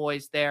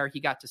Cowboys there. He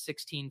got to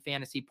 16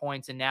 fantasy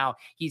points, and now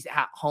he's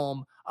at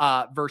home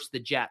versus the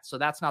Jets. So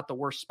that's not the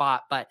worst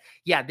spot. But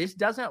yeah, this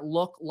doesn't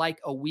look like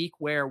a week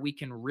where we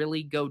can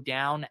really go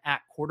down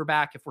at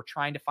quarterback if we're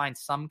trying to find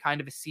some kind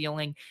of a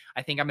ceiling.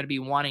 I think I'm going to be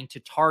wanting to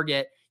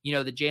target the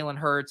Jalen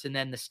Hurts and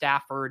then the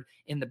Stafford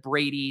and the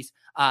Brady's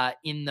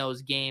in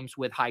those games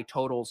with high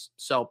totals.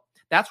 So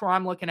that's where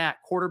I'm looking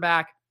at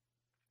quarterback.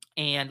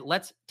 And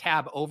let's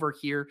tab over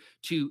here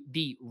to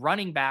the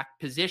running back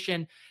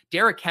position.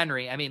 Derrick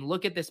Henry, I mean,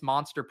 look at this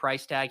monster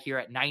price tag here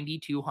at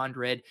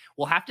 9,200.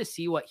 We'll have to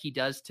see what he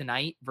does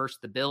tonight versus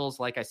the Bills.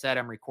 Like I said,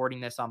 I'm recording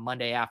this on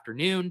Monday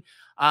afternoon.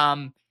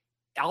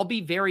 I'll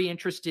be very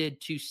interested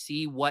to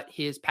see what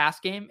his pass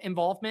game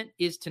involvement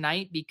is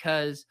tonight,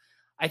 because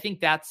I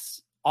think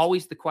that's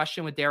always the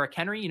question with Derrick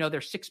Henry.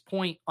 They're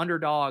 6-point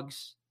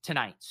underdogs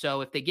tonight.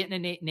 So if they get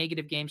in a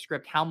negative game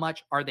script, how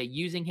much are they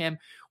using him?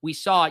 We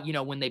saw,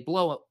 when they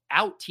blow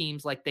out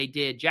teams like they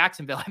did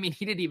Jacksonville, I mean,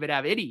 he didn't even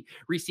have any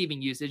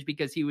receiving usage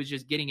because he was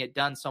just getting it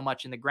done so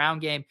much in the ground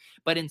game.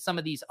 But in some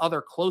of these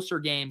other closer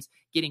games,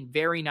 getting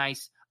very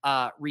nice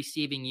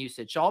receiving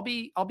usage. So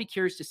I'll be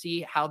curious to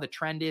see how the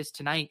trend is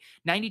tonight.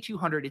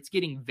 9,200, it's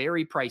getting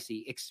very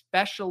pricey,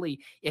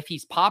 especially if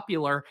he's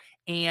popular.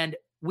 And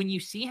when you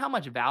see how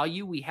much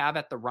value we have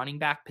at the running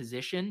back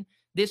position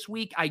this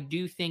week, I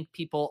do think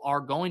people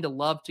are going to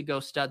love to go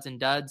studs and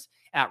duds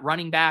at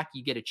running back.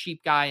 You get a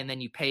cheap guy and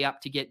then you pay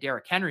up to get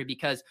Derrick Henry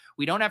because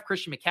we don't have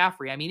Christian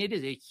McCaffrey. I mean, it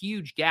is a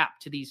huge gap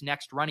to these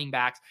next running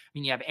backs. I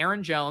mean, you have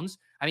Aaron Jones.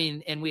 I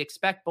mean, and we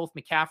expect both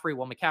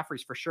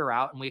McCaffrey's for sure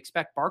out, and we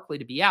expect Barkley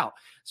to be out.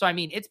 So, I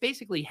mean, it's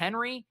basically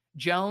Henry,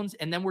 Jones,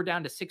 and then we're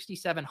down to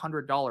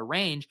 $6,700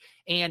 range.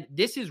 And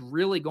this is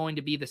really going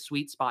to be the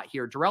sweet spot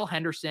here. Darrell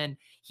Henderson,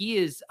 he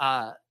is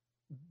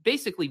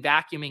basically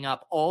vacuuming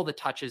up all the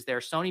touches there.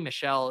 Sony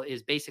Michel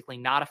is basically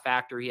not a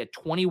factor. He had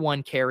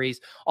 21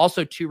 carries,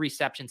 also 2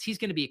 receptions. He's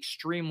going to be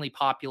extremely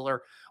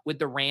popular with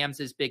the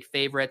Rams as big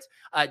favorites.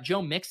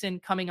 Joe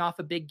Mixon coming off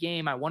a big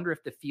game. I wonder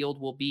if the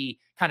field will be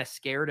kind of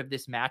scared of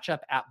this matchup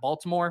at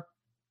Baltimore.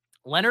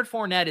 Leonard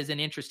Fournette is an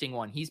interesting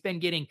one. He's been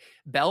getting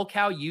bell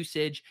cow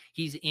usage.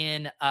 He's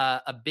in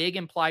a big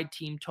implied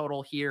team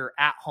total here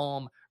at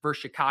home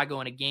versus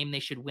Chicago in a game they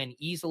should win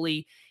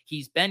easily.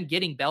 He's been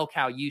getting bell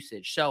cow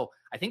usage. So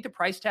I think the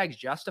price tag's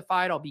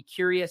justified. I'll be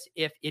curious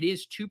if it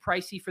is too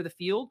pricey for the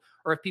field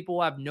or if people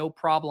will have no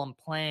problem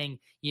playing,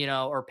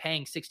 or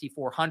paying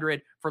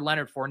 $6,400 for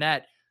Leonard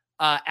Fournette.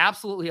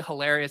 Absolutely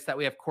hilarious that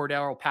we have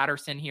Cordarrelle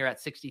Patterson here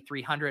at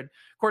 $6,300.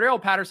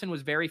 Cordarrelle Patterson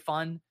was very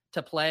fun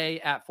to play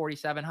at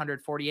 $4,700,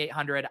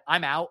 $4,800.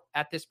 I'm out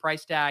at this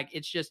price tag.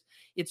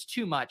 It's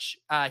too much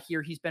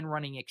here. He's been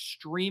running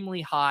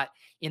extremely hot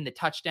in the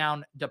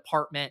touchdown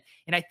department.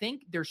 And I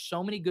think there's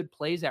so many good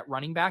plays at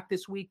running back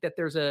this week that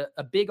there's a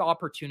big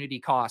opportunity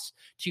cost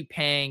to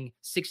paying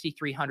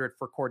 $6,300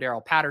 for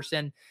Cordarrelle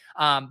Patterson.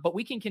 But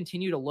we can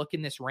continue to look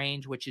in this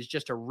range, which is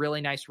just a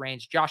really nice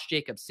range. Josh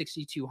Jacobs,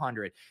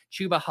 $6,200.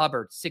 Chuba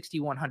Hubbard,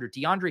 $6,100.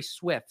 DeAndre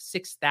Swift,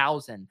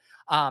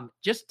 $6,000.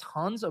 Just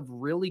tons of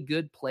really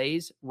good plays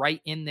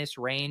right in this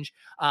range.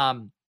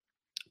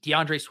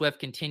 DeAndre Swift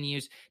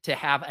continues to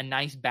have a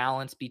nice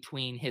balance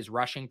between his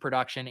rushing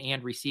production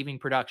and receiving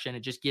production.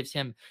 It just gives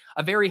him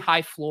a very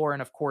high floor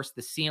and, of course,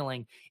 the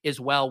ceiling as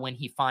well when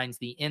he finds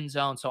the end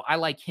zone. So I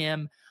like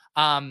him.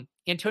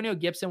 Antonio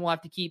Gibson will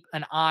have to keep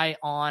an eye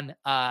on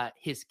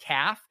his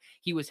calf.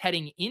 He was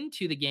heading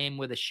into the game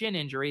with a shin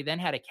injury, then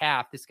had a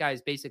calf. This guy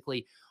is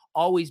basically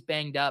always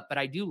banged up, but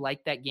I do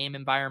like that game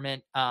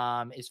environment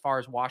as far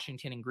as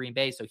Washington and Green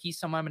Bay. So he's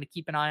someone I'm going to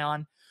keep an eye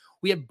on.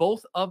 We have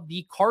both of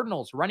the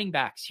Cardinals running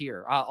backs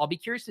here. I'll be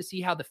curious to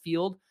see how the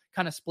field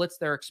kind of splits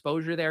their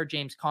exposure there.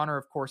 James Conner,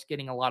 of course,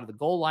 getting a lot of the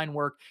goal line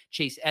work.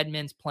 Chase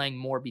Edmonds playing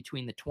more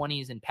between the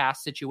 20s and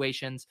pass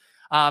situations.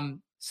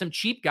 Some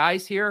cheap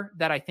guys here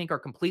that I think are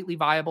completely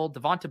viable.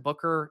 Devonta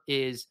Booker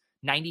is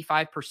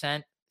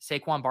 95%.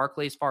 Saquon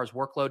Barkley, as far as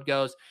workload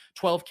goes,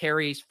 12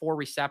 carries, 4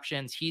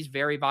 receptions. He's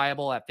very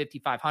viable at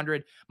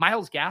 5,500.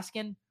 Myles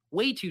Gaskin,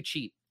 way too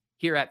cheap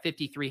here at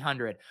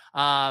 5,300.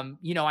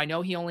 I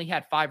know he only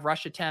had 5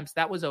 rush attempts.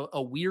 That was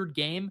a weird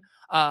game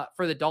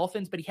for the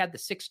Dolphins, but he had the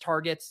 6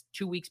 targets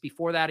 2 weeks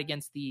before that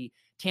against the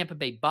Tampa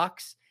Bay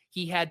Bucks.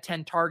 He had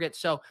 10 targets.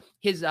 So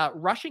his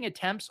rushing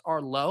attempts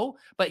are low,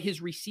 but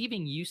his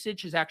receiving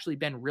usage has actually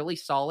been really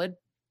solid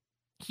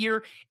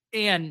here.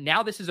 And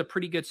now this is a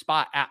pretty good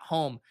spot at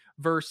home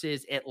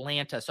versus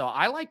Atlanta. So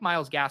I like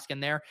Myles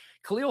Gaskin there.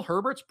 Khalil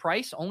Herbert's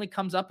price only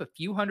comes up a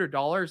few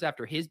 $100s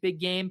after his big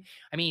game.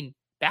 I mean,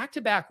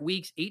 back-to-back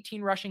weeks,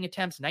 18 rushing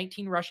attempts,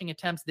 19 rushing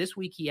attempts. This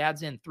week, he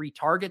adds in 3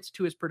 targets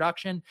to his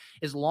production.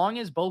 As long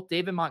as both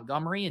David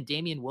Montgomery and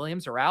Damian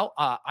Williams are out,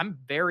 I'm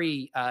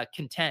very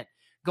content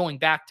going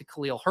back to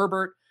Khalil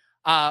Herbert.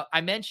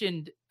 I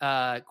mentioned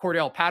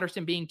Cordarrelle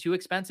Patterson being too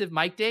expensive.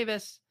 Mike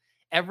Davis,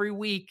 every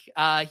week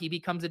he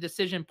becomes a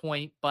decision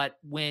point. But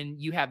when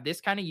you have this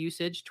kind of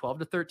usage, 12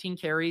 to 13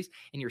 carries,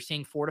 and you're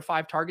seeing 4 to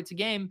 5 targets a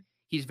game,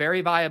 he's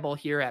very viable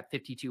here at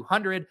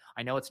 5,200.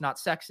 I know it's not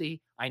sexy.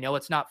 I know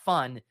it's not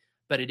fun,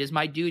 but it is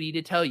my duty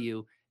to tell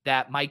you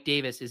that Mike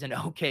Davis is an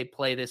okay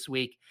play this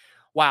week.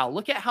 Wow,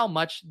 look at how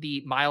much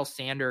the Miles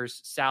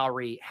Sanders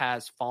salary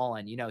has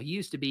fallen. He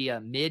used to be a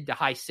mid to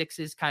high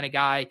 6s kind of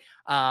guy.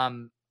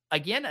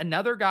 Again,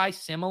 another guy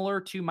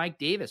similar to Mike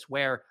Davis,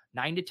 where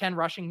 9 to 10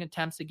 rushing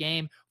attempts a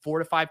game, 4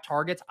 to 5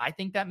 targets. I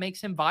think that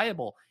makes him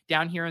viable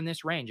down here in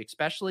this range,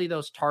 especially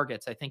those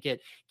targets. I think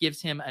it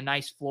gives him a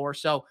nice floor.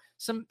 So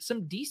some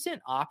decent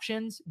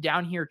options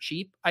down here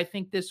cheap, I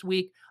think, this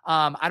week.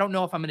 I don't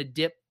know if I'm going to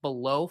dip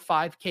below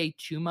 5K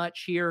too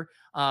much here.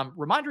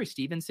 Ramondre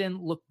Stevenson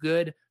looked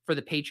good for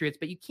the Patriots,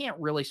 but you can't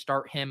really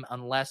start him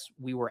unless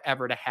we were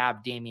ever to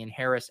have Damian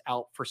Harris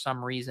out for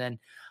some reason.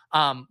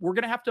 We're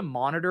going to have to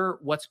monitor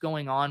what's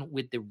going on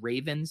with the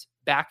Ravens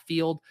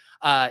backfield.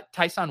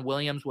 Tyson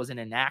Williams was an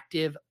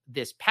inactive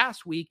this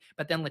past week,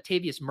 but then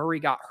Latavius Murray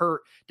got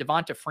hurt.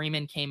 Devonta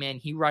Freeman came in.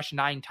 He rushed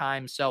 9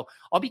 times. So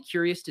I'll be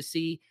curious to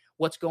see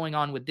what's going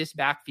on with this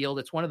backfield.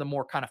 It's one of the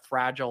more kind of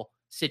fragile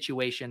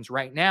situations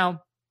right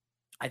now.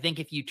 I think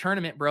if you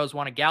tournament bros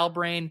want a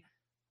Galbrain,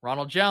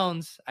 Ronald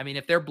Jones, I mean,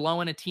 if they're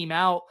blowing a team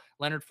out,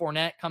 Leonard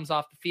Fournette comes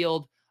off the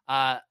field.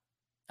 I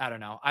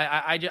don't know.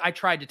 I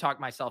tried to talk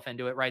myself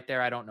into it right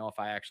there. I don't know if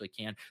I actually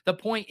can. The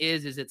point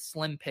is it's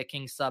slim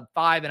picking sub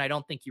 5, and I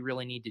don't think you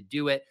really need to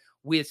do it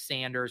with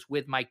Sanders,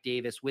 with Mike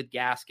Davis, with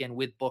Gaskin,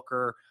 with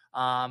Booker.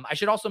 I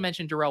should also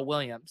mention Darrell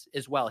Williams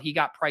as well. He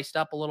got priced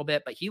up a little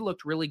bit, but he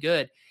looked really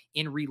good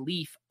in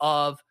relief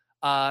of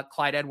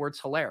Clyde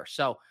Edwards-Helaire.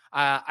 So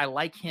I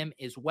like him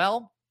as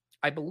well.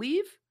 I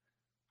believe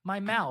my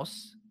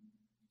mouse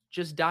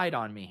just died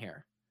on me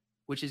here,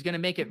 which is going to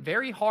make it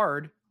very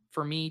hard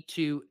for me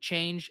to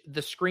change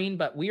the screen,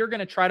 but we are going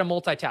to try to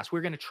multitask.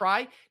 We're going to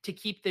try to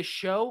keep this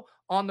show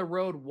on the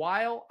road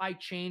while I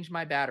change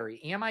my battery.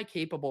 Am I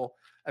capable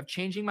of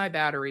changing my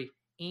battery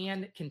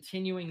and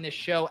continuing this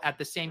show at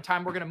the same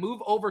time? We're going to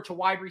move over to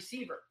wide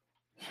receiver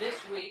this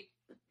week,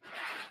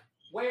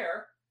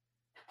 where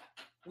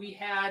we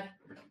had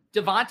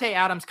Davante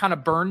Adams kind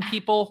of burn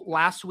people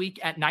last week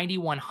at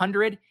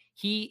 9,100.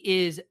 He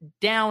is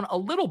down a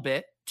little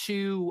bit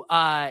to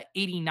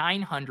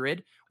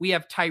 8,900. We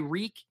have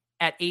Tyreek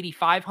at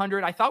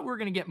 8,500. I thought we were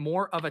going to get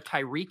more of a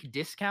Tyreek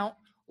discount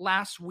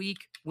last week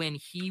when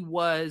he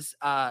was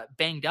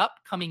banged up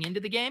coming into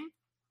the game.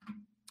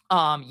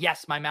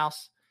 Yes, my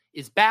mouse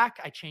is back.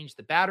 I changed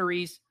the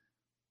batteries.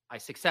 I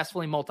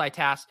successfully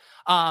multitasked.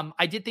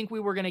 I did think we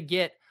were going to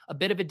get a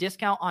bit of a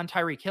discount on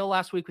Tyreek Hill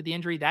last week with the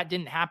injury. That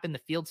didn't happen. The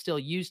field still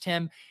used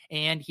him,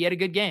 and he had a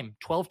good game,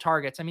 12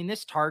 targets. I mean,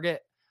 this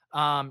target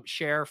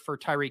share for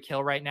Tyreek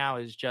Hill right now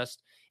is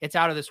just, it's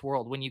out of this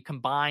world. When you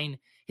combine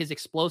his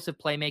explosive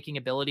playmaking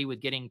ability with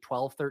getting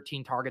 12,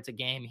 13 targets a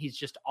game, he's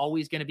just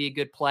always going to be a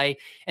good play.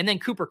 And then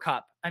Cooper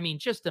Kupp, I mean,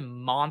 just a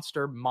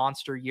monster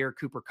year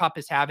Cooper Kupp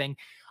is having.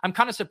 I'm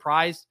kind of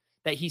surprised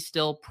that he's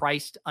still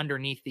priced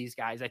underneath these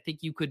guys. I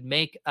think you could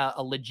make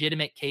a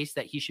legitimate case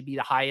that he should be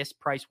the highest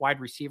priced wide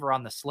receiver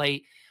on the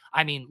slate.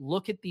 I mean,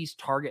 look at these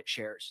target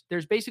shares.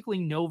 There's basically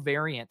no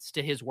variance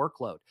to his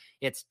workload.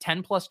 It's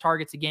 10 plus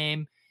targets a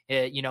game.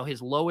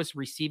 His lowest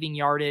receiving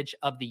yardage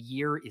of the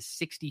year is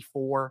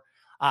 64.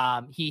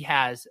 He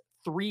has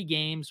 3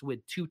 games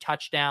with 2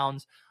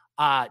 touchdowns.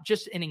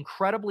 Just an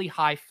incredibly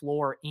high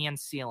floor and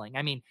ceiling.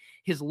 I mean,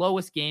 his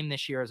lowest game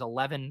this year is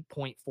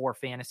 11.4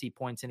 fantasy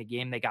points in a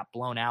game they got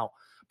blown out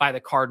by the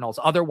Cardinals.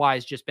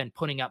 Otherwise, just been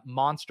putting up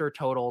monster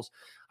totals.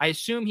 I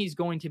assume he's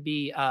going to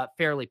be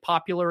fairly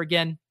popular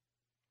again.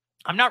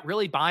 I'm not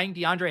really buying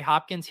DeAndre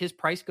Hopkins. His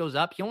price goes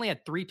up. He only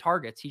had 3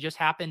 targets. He just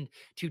happened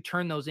to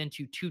turn those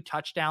into 2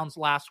 touchdowns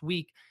last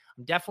week.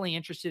 I'm definitely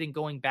interested in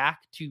going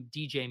back to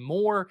DJ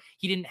Moore.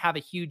 He didn't have a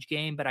huge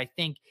game, but I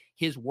think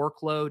his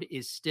workload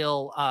is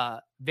still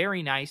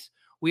very nice.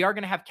 We are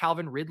going to have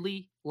Calvin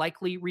Ridley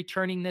likely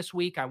returning this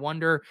week. I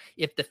wonder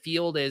if the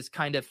field is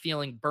kind of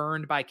feeling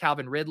burned by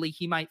Calvin Ridley.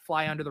 He might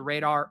fly under the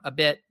radar a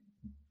bit.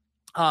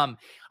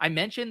 I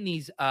mentioned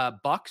these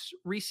Bucks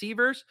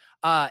receivers,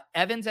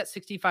 Evans at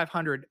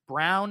 6,500,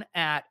 Brown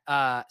at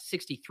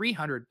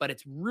 6,300, but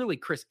it's really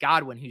Chris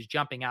Godwin who's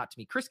jumping out to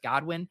me. Chris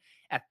Godwin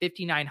at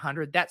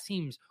 5,900. That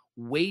seems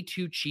way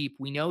too cheap.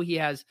 We know he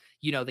has,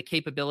 the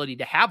capability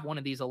to have one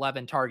of these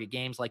 11 target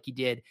games like he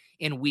did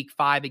in week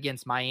 5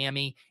 against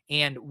Miami.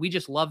 And we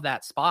just love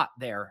that spot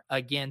there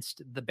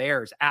against the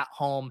Bears at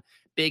home,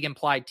 big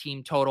implied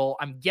team total.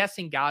 I'm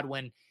guessing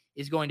Godwin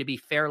is going to be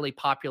fairly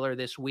popular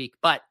this week,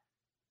 but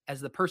as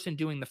the person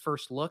doing the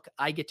first look,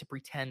 I get to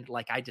pretend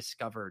like I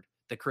discovered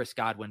the Chris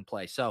Godwin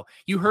play. So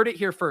you heard it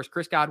here first.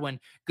 Chris Godwin,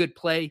 good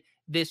play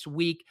this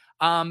week.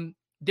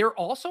 There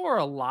also are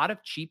a lot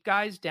of cheap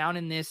guys down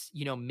in this,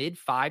 mid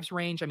 5s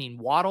range. I mean,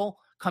 Waddle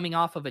coming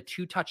off of a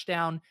 2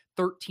 touchdown,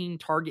 13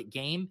 target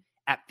game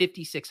at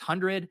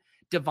 5,600.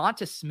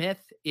 Devonta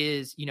Smith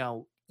is,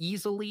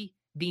 easily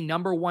the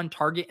number 1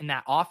 target in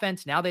that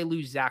offense. Now they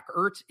lose Zach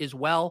Ertz as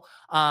well.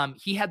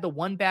 He had the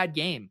one bad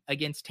game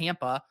against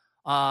Tampa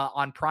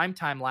on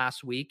primetime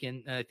last week.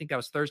 And I think that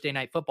was Thursday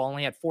Night Football,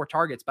 only had 4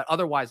 targets, but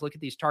otherwise look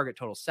at these target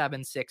totals,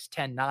 7, 6,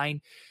 10,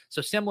 9.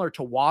 So similar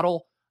to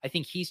Waddle, I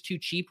think he's too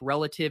cheap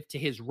relative to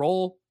his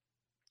role.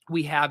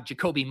 We have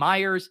Jacoby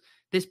Myers.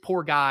 This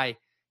poor guy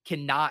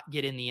cannot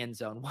get in the end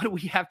zone. What do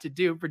we have to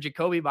do for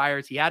Jacoby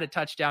Myers? He had a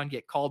touchdown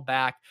get called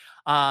back,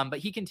 but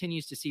he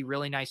continues to see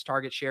really nice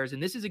target shares.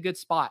 And this is a good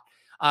spot.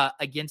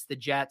 against the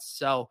Jets.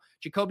 So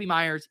Jakobi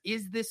Meyers,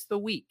 is this the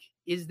week?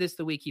 Is this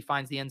the week he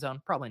finds the end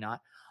zone? Probably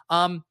not.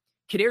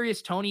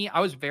 Kadarius Toney, I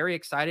was very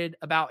excited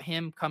about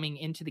him coming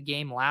into the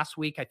game last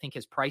week. I think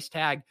his price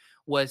tag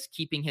was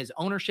keeping his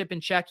ownership in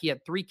check. He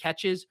had 3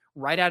 catches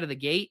right out of the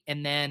gate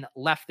and then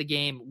left the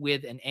game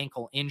with an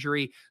ankle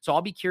injury. So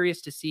I'll be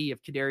curious to see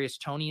if Kadarius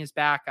Toney is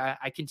back.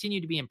 I continue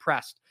to be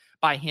impressed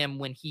by him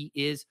when he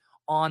is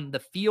on the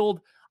field.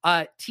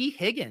 T.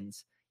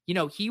 Higgins,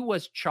 he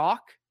was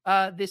chalk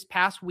this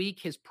past week.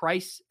 His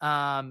price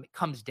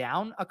comes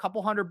down a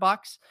couple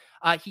 $100.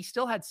 He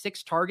still had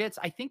 6 targets.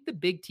 I think the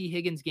big T.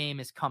 Higgins game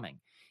is coming.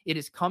 It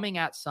is coming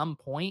at some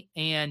point,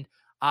 and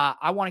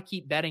I want to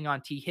keep betting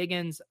on T.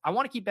 Higgins. I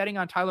want to keep betting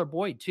on Tyler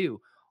Boyd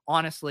too,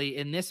 honestly,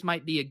 and this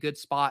might be a good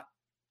spot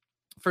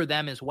for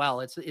them as well.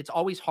 It's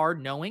always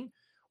hard knowing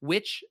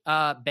which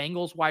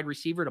Bengals wide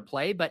receiver to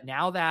play, but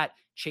now that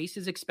Chase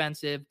is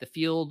expensive, the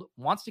field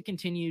wants to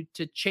continue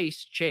to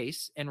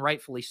chase, and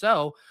rightfully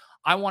so.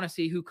 I want to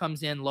see who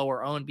comes in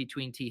lower owned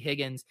between T.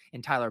 Higgins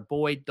and Tyler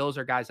Boyd. Those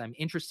are guys I'm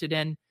interested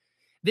in.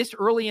 This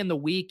early in the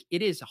week,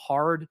 it is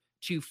hard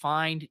to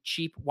find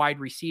cheap wide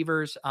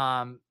receivers.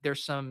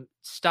 There's some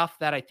stuff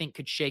that I think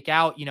could shake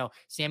out.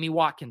 Sammy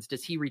Watkins,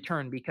 does he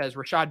return? Because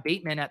Rashad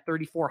Bateman at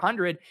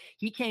 3,400,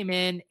 he came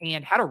in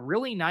and had a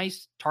really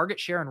nice target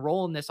share and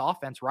role in this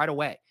offense right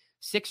away.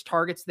 6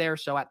 targets there.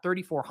 So at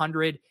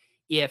 3,400,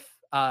 if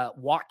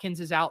Watkins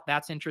is out,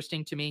 that's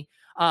interesting to me.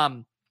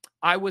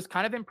 I was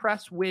kind of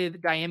impressed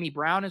with Dyami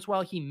Brown as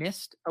well. He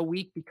missed a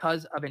week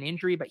because of an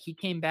injury, but he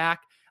came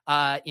back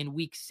in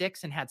week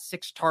 6 and had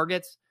 6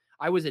 targets.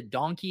 I was a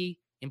donkey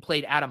and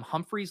played Adam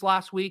Humphries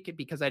last week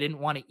because I didn't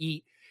want to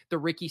eat the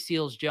Ricky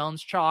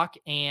Seals-Jones chalk.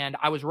 And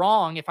I was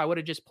wrong. If I would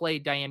have just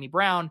played Dyami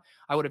Brown,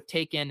 I would have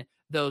taken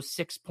those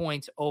 6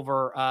 points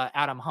over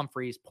Adam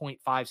Humphries,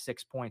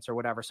 0.56 points or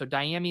whatever. So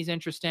Dyami's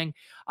interesting.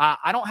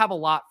 I don't have a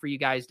lot for you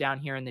guys down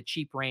here in the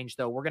cheap range,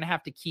 though. We're going to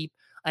have to keep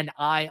an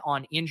eye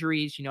on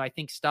injuries. I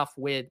think stuff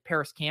with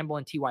Paris Campbell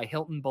and T.Y.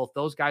 Hilton, both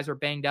those guys are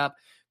banged up,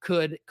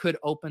 could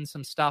open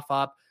some stuff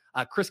up.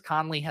 Chris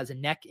Conley has a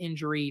neck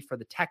injury for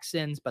the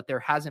Texans, but there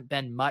hasn't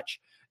been much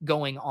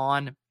going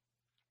on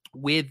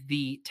with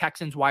the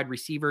Texans wide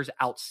receivers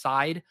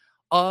outside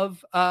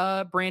of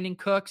Brandon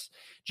Cooks.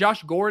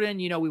 Josh Gordon,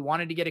 we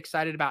wanted to get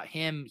excited about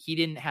him. He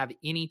didn't have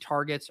any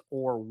targets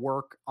or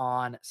work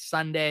on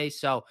Sunday.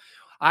 So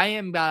I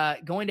am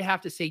going to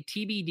have to say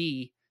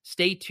TBD.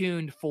 Stay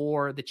tuned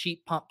for the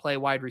cheap punt play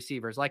wide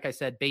receivers. Like I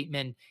said,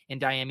 Bateman and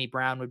Dyami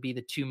Brown would be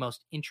the 2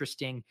 most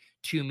interesting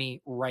to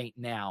me right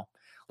now.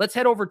 Let's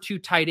head over to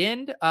tight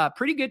end.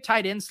 Pretty good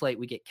tight end slate.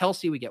 We get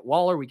Kelsey, we get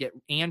Waller, we get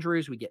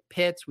Andrews, we get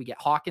Pitts, we get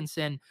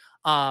Hawkinson.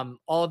 All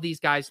of these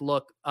guys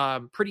look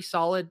pretty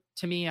solid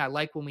to me. I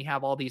like when we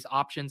have all these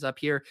options up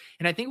here.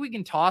 And I think we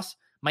can toss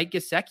Mike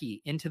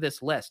Gesicki into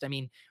this list. I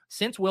mean,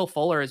 since Will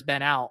Fuller has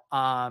been out,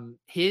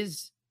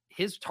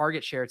 his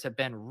target shares have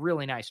been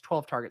really nice.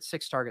 12 targets,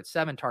 6 targets,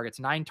 7 targets,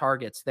 9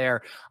 targets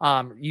there.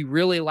 You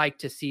really like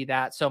to see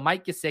that. So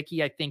Mike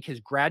Gesicki, I think, has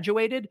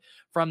graduated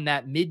from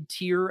that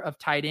mid-tier of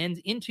tight ends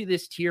into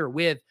this tier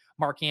with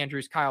Mark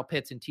Andrews, Kyle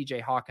Pitts, and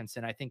TJ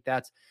Hawkinson. I think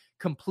that's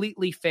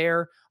completely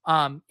fair.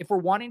 If we're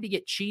wanting to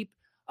get cheap,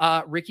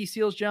 Ricky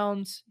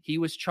Seals-Jones, he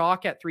was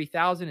chalk at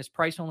 3,000. His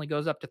price only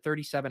goes up to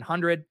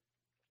 3,700.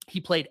 He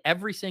played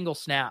every single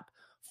snap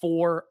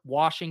for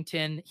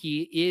Washington.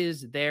 He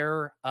is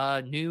their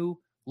new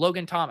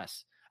Logan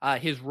Thomas.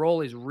 His role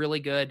is really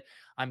good.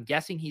 I'm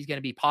guessing he's going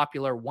to be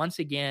popular once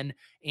again.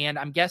 And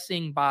I'm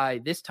guessing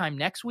by this time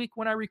next week,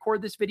 when I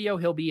record this video,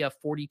 he'll be a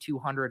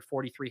 4,200,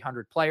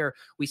 4,300 player.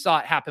 We saw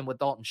it happen with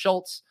Dalton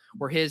Schultz,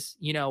 where his,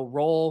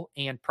 role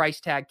and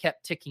price tag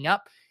kept ticking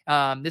up.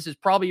 This is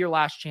probably your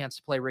last chance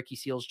to play Ricky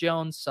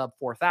Seals-Jones, sub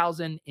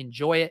 4,000.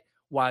 Enjoy it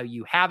while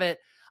you have it.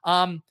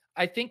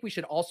 I think we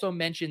should also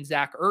mention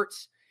Zach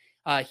Ertz.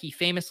 He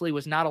famously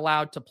was not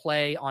allowed to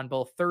play on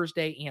both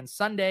Thursday and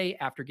Sunday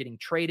after getting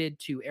traded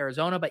to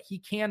Arizona, but he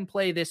can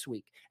play this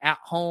week. At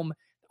home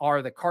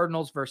are the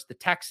Cardinals versus the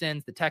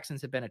Texans. The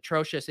Texans have been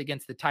atrocious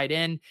against the tight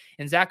end,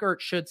 and Zach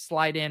Ertz should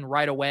slide in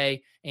right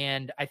away.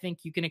 And I think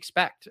you can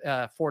expect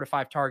 4 to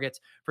 5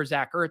 targets for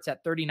Zach Ertz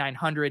at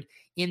 3,900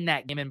 in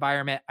that game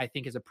environment. I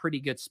think is a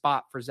pretty good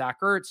spot for Zach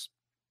Ertz.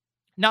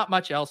 Not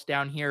much else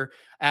down here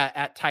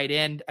at tight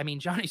end. I mean,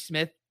 Johnny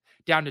Smith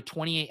down to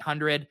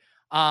 2,800.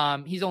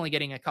 He's only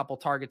getting a couple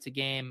targets a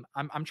game.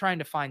 I'm trying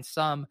to find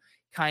some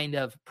kind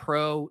of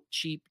pro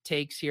cheap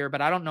takes here,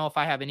 but I don't know if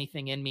I have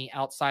anything in me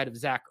outside of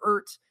Zach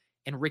Ertz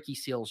and Ricky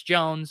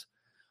Seals-Jones.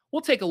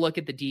 We'll take a look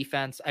at the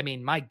defense. I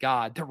mean, my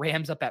God, the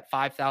Rams up at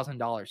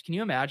 $5,000. Can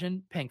you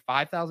imagine paying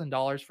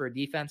 $5,000 for a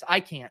defense?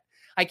 I can't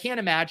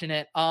imagine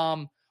it.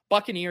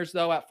 Buccaneers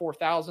though at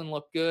 4,000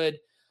 look good.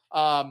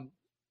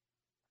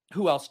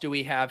 Who else do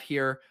we have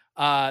here?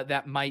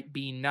 That might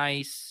be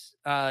nice.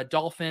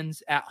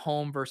 Dolphins at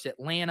home versus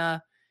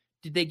Atlanta.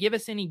 Did they give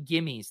us any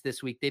gimmies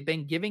this week? They've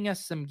been giving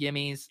us some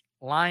gimmies.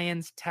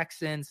 Lions,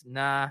 Texans,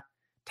 nah.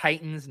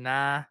 Titans,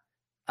 nah.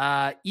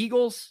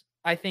 Eagles,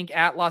 I think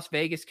at Las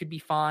Vegas could be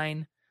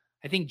fine.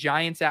 I think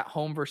Giants at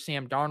home versus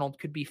Sam Darnold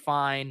could be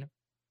fine.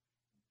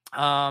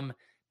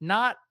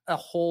 Not a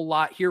whole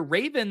lot here.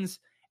 Ravens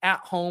at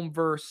home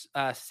versus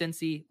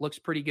Cincy looks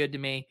pretty good to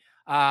me.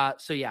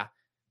 So yeah,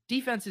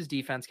 defense is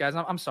defense, guys.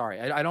 I'm sorry.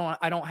 I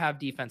don't have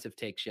defensive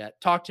takes yet.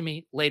 Talk to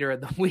me later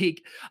in the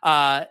week.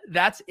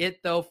 That's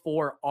it though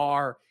for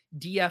our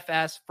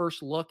DFS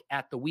first look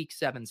at the week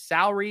 7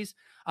 salaries.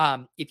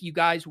 If you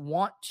guys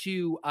want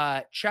to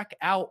check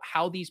out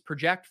how these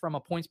project from a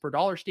points per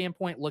dollar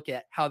standpoint, look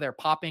at how they're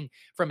popping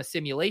from a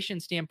simulation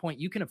standpoint,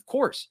 you can of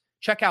course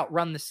check out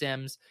Run the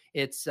Sims.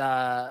 It's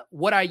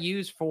what I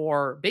use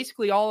for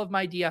basically all of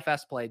my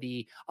DFS play.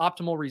 The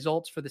optimal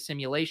results for the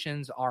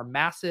simulations are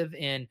massive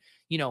in,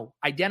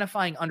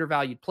 identifying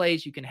undervalued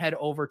plays. You can head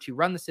over to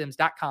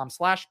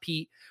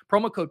runthesims.com/Pete.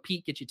 Promo code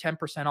Pete gets you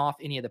 10% off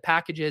any of the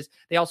packages.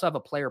 They also have a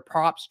player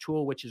props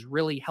tool, which is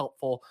really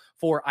helpful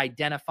for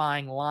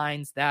identifying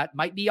lines that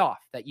might be off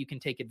that you can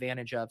take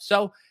advantage of.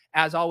 So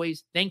as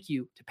always, thank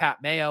you to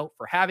Pat Mayo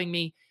for having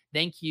me.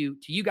 Thank you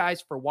to you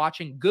guys for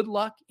watching. Good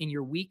luck in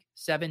your week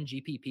 7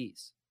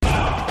 GPPs.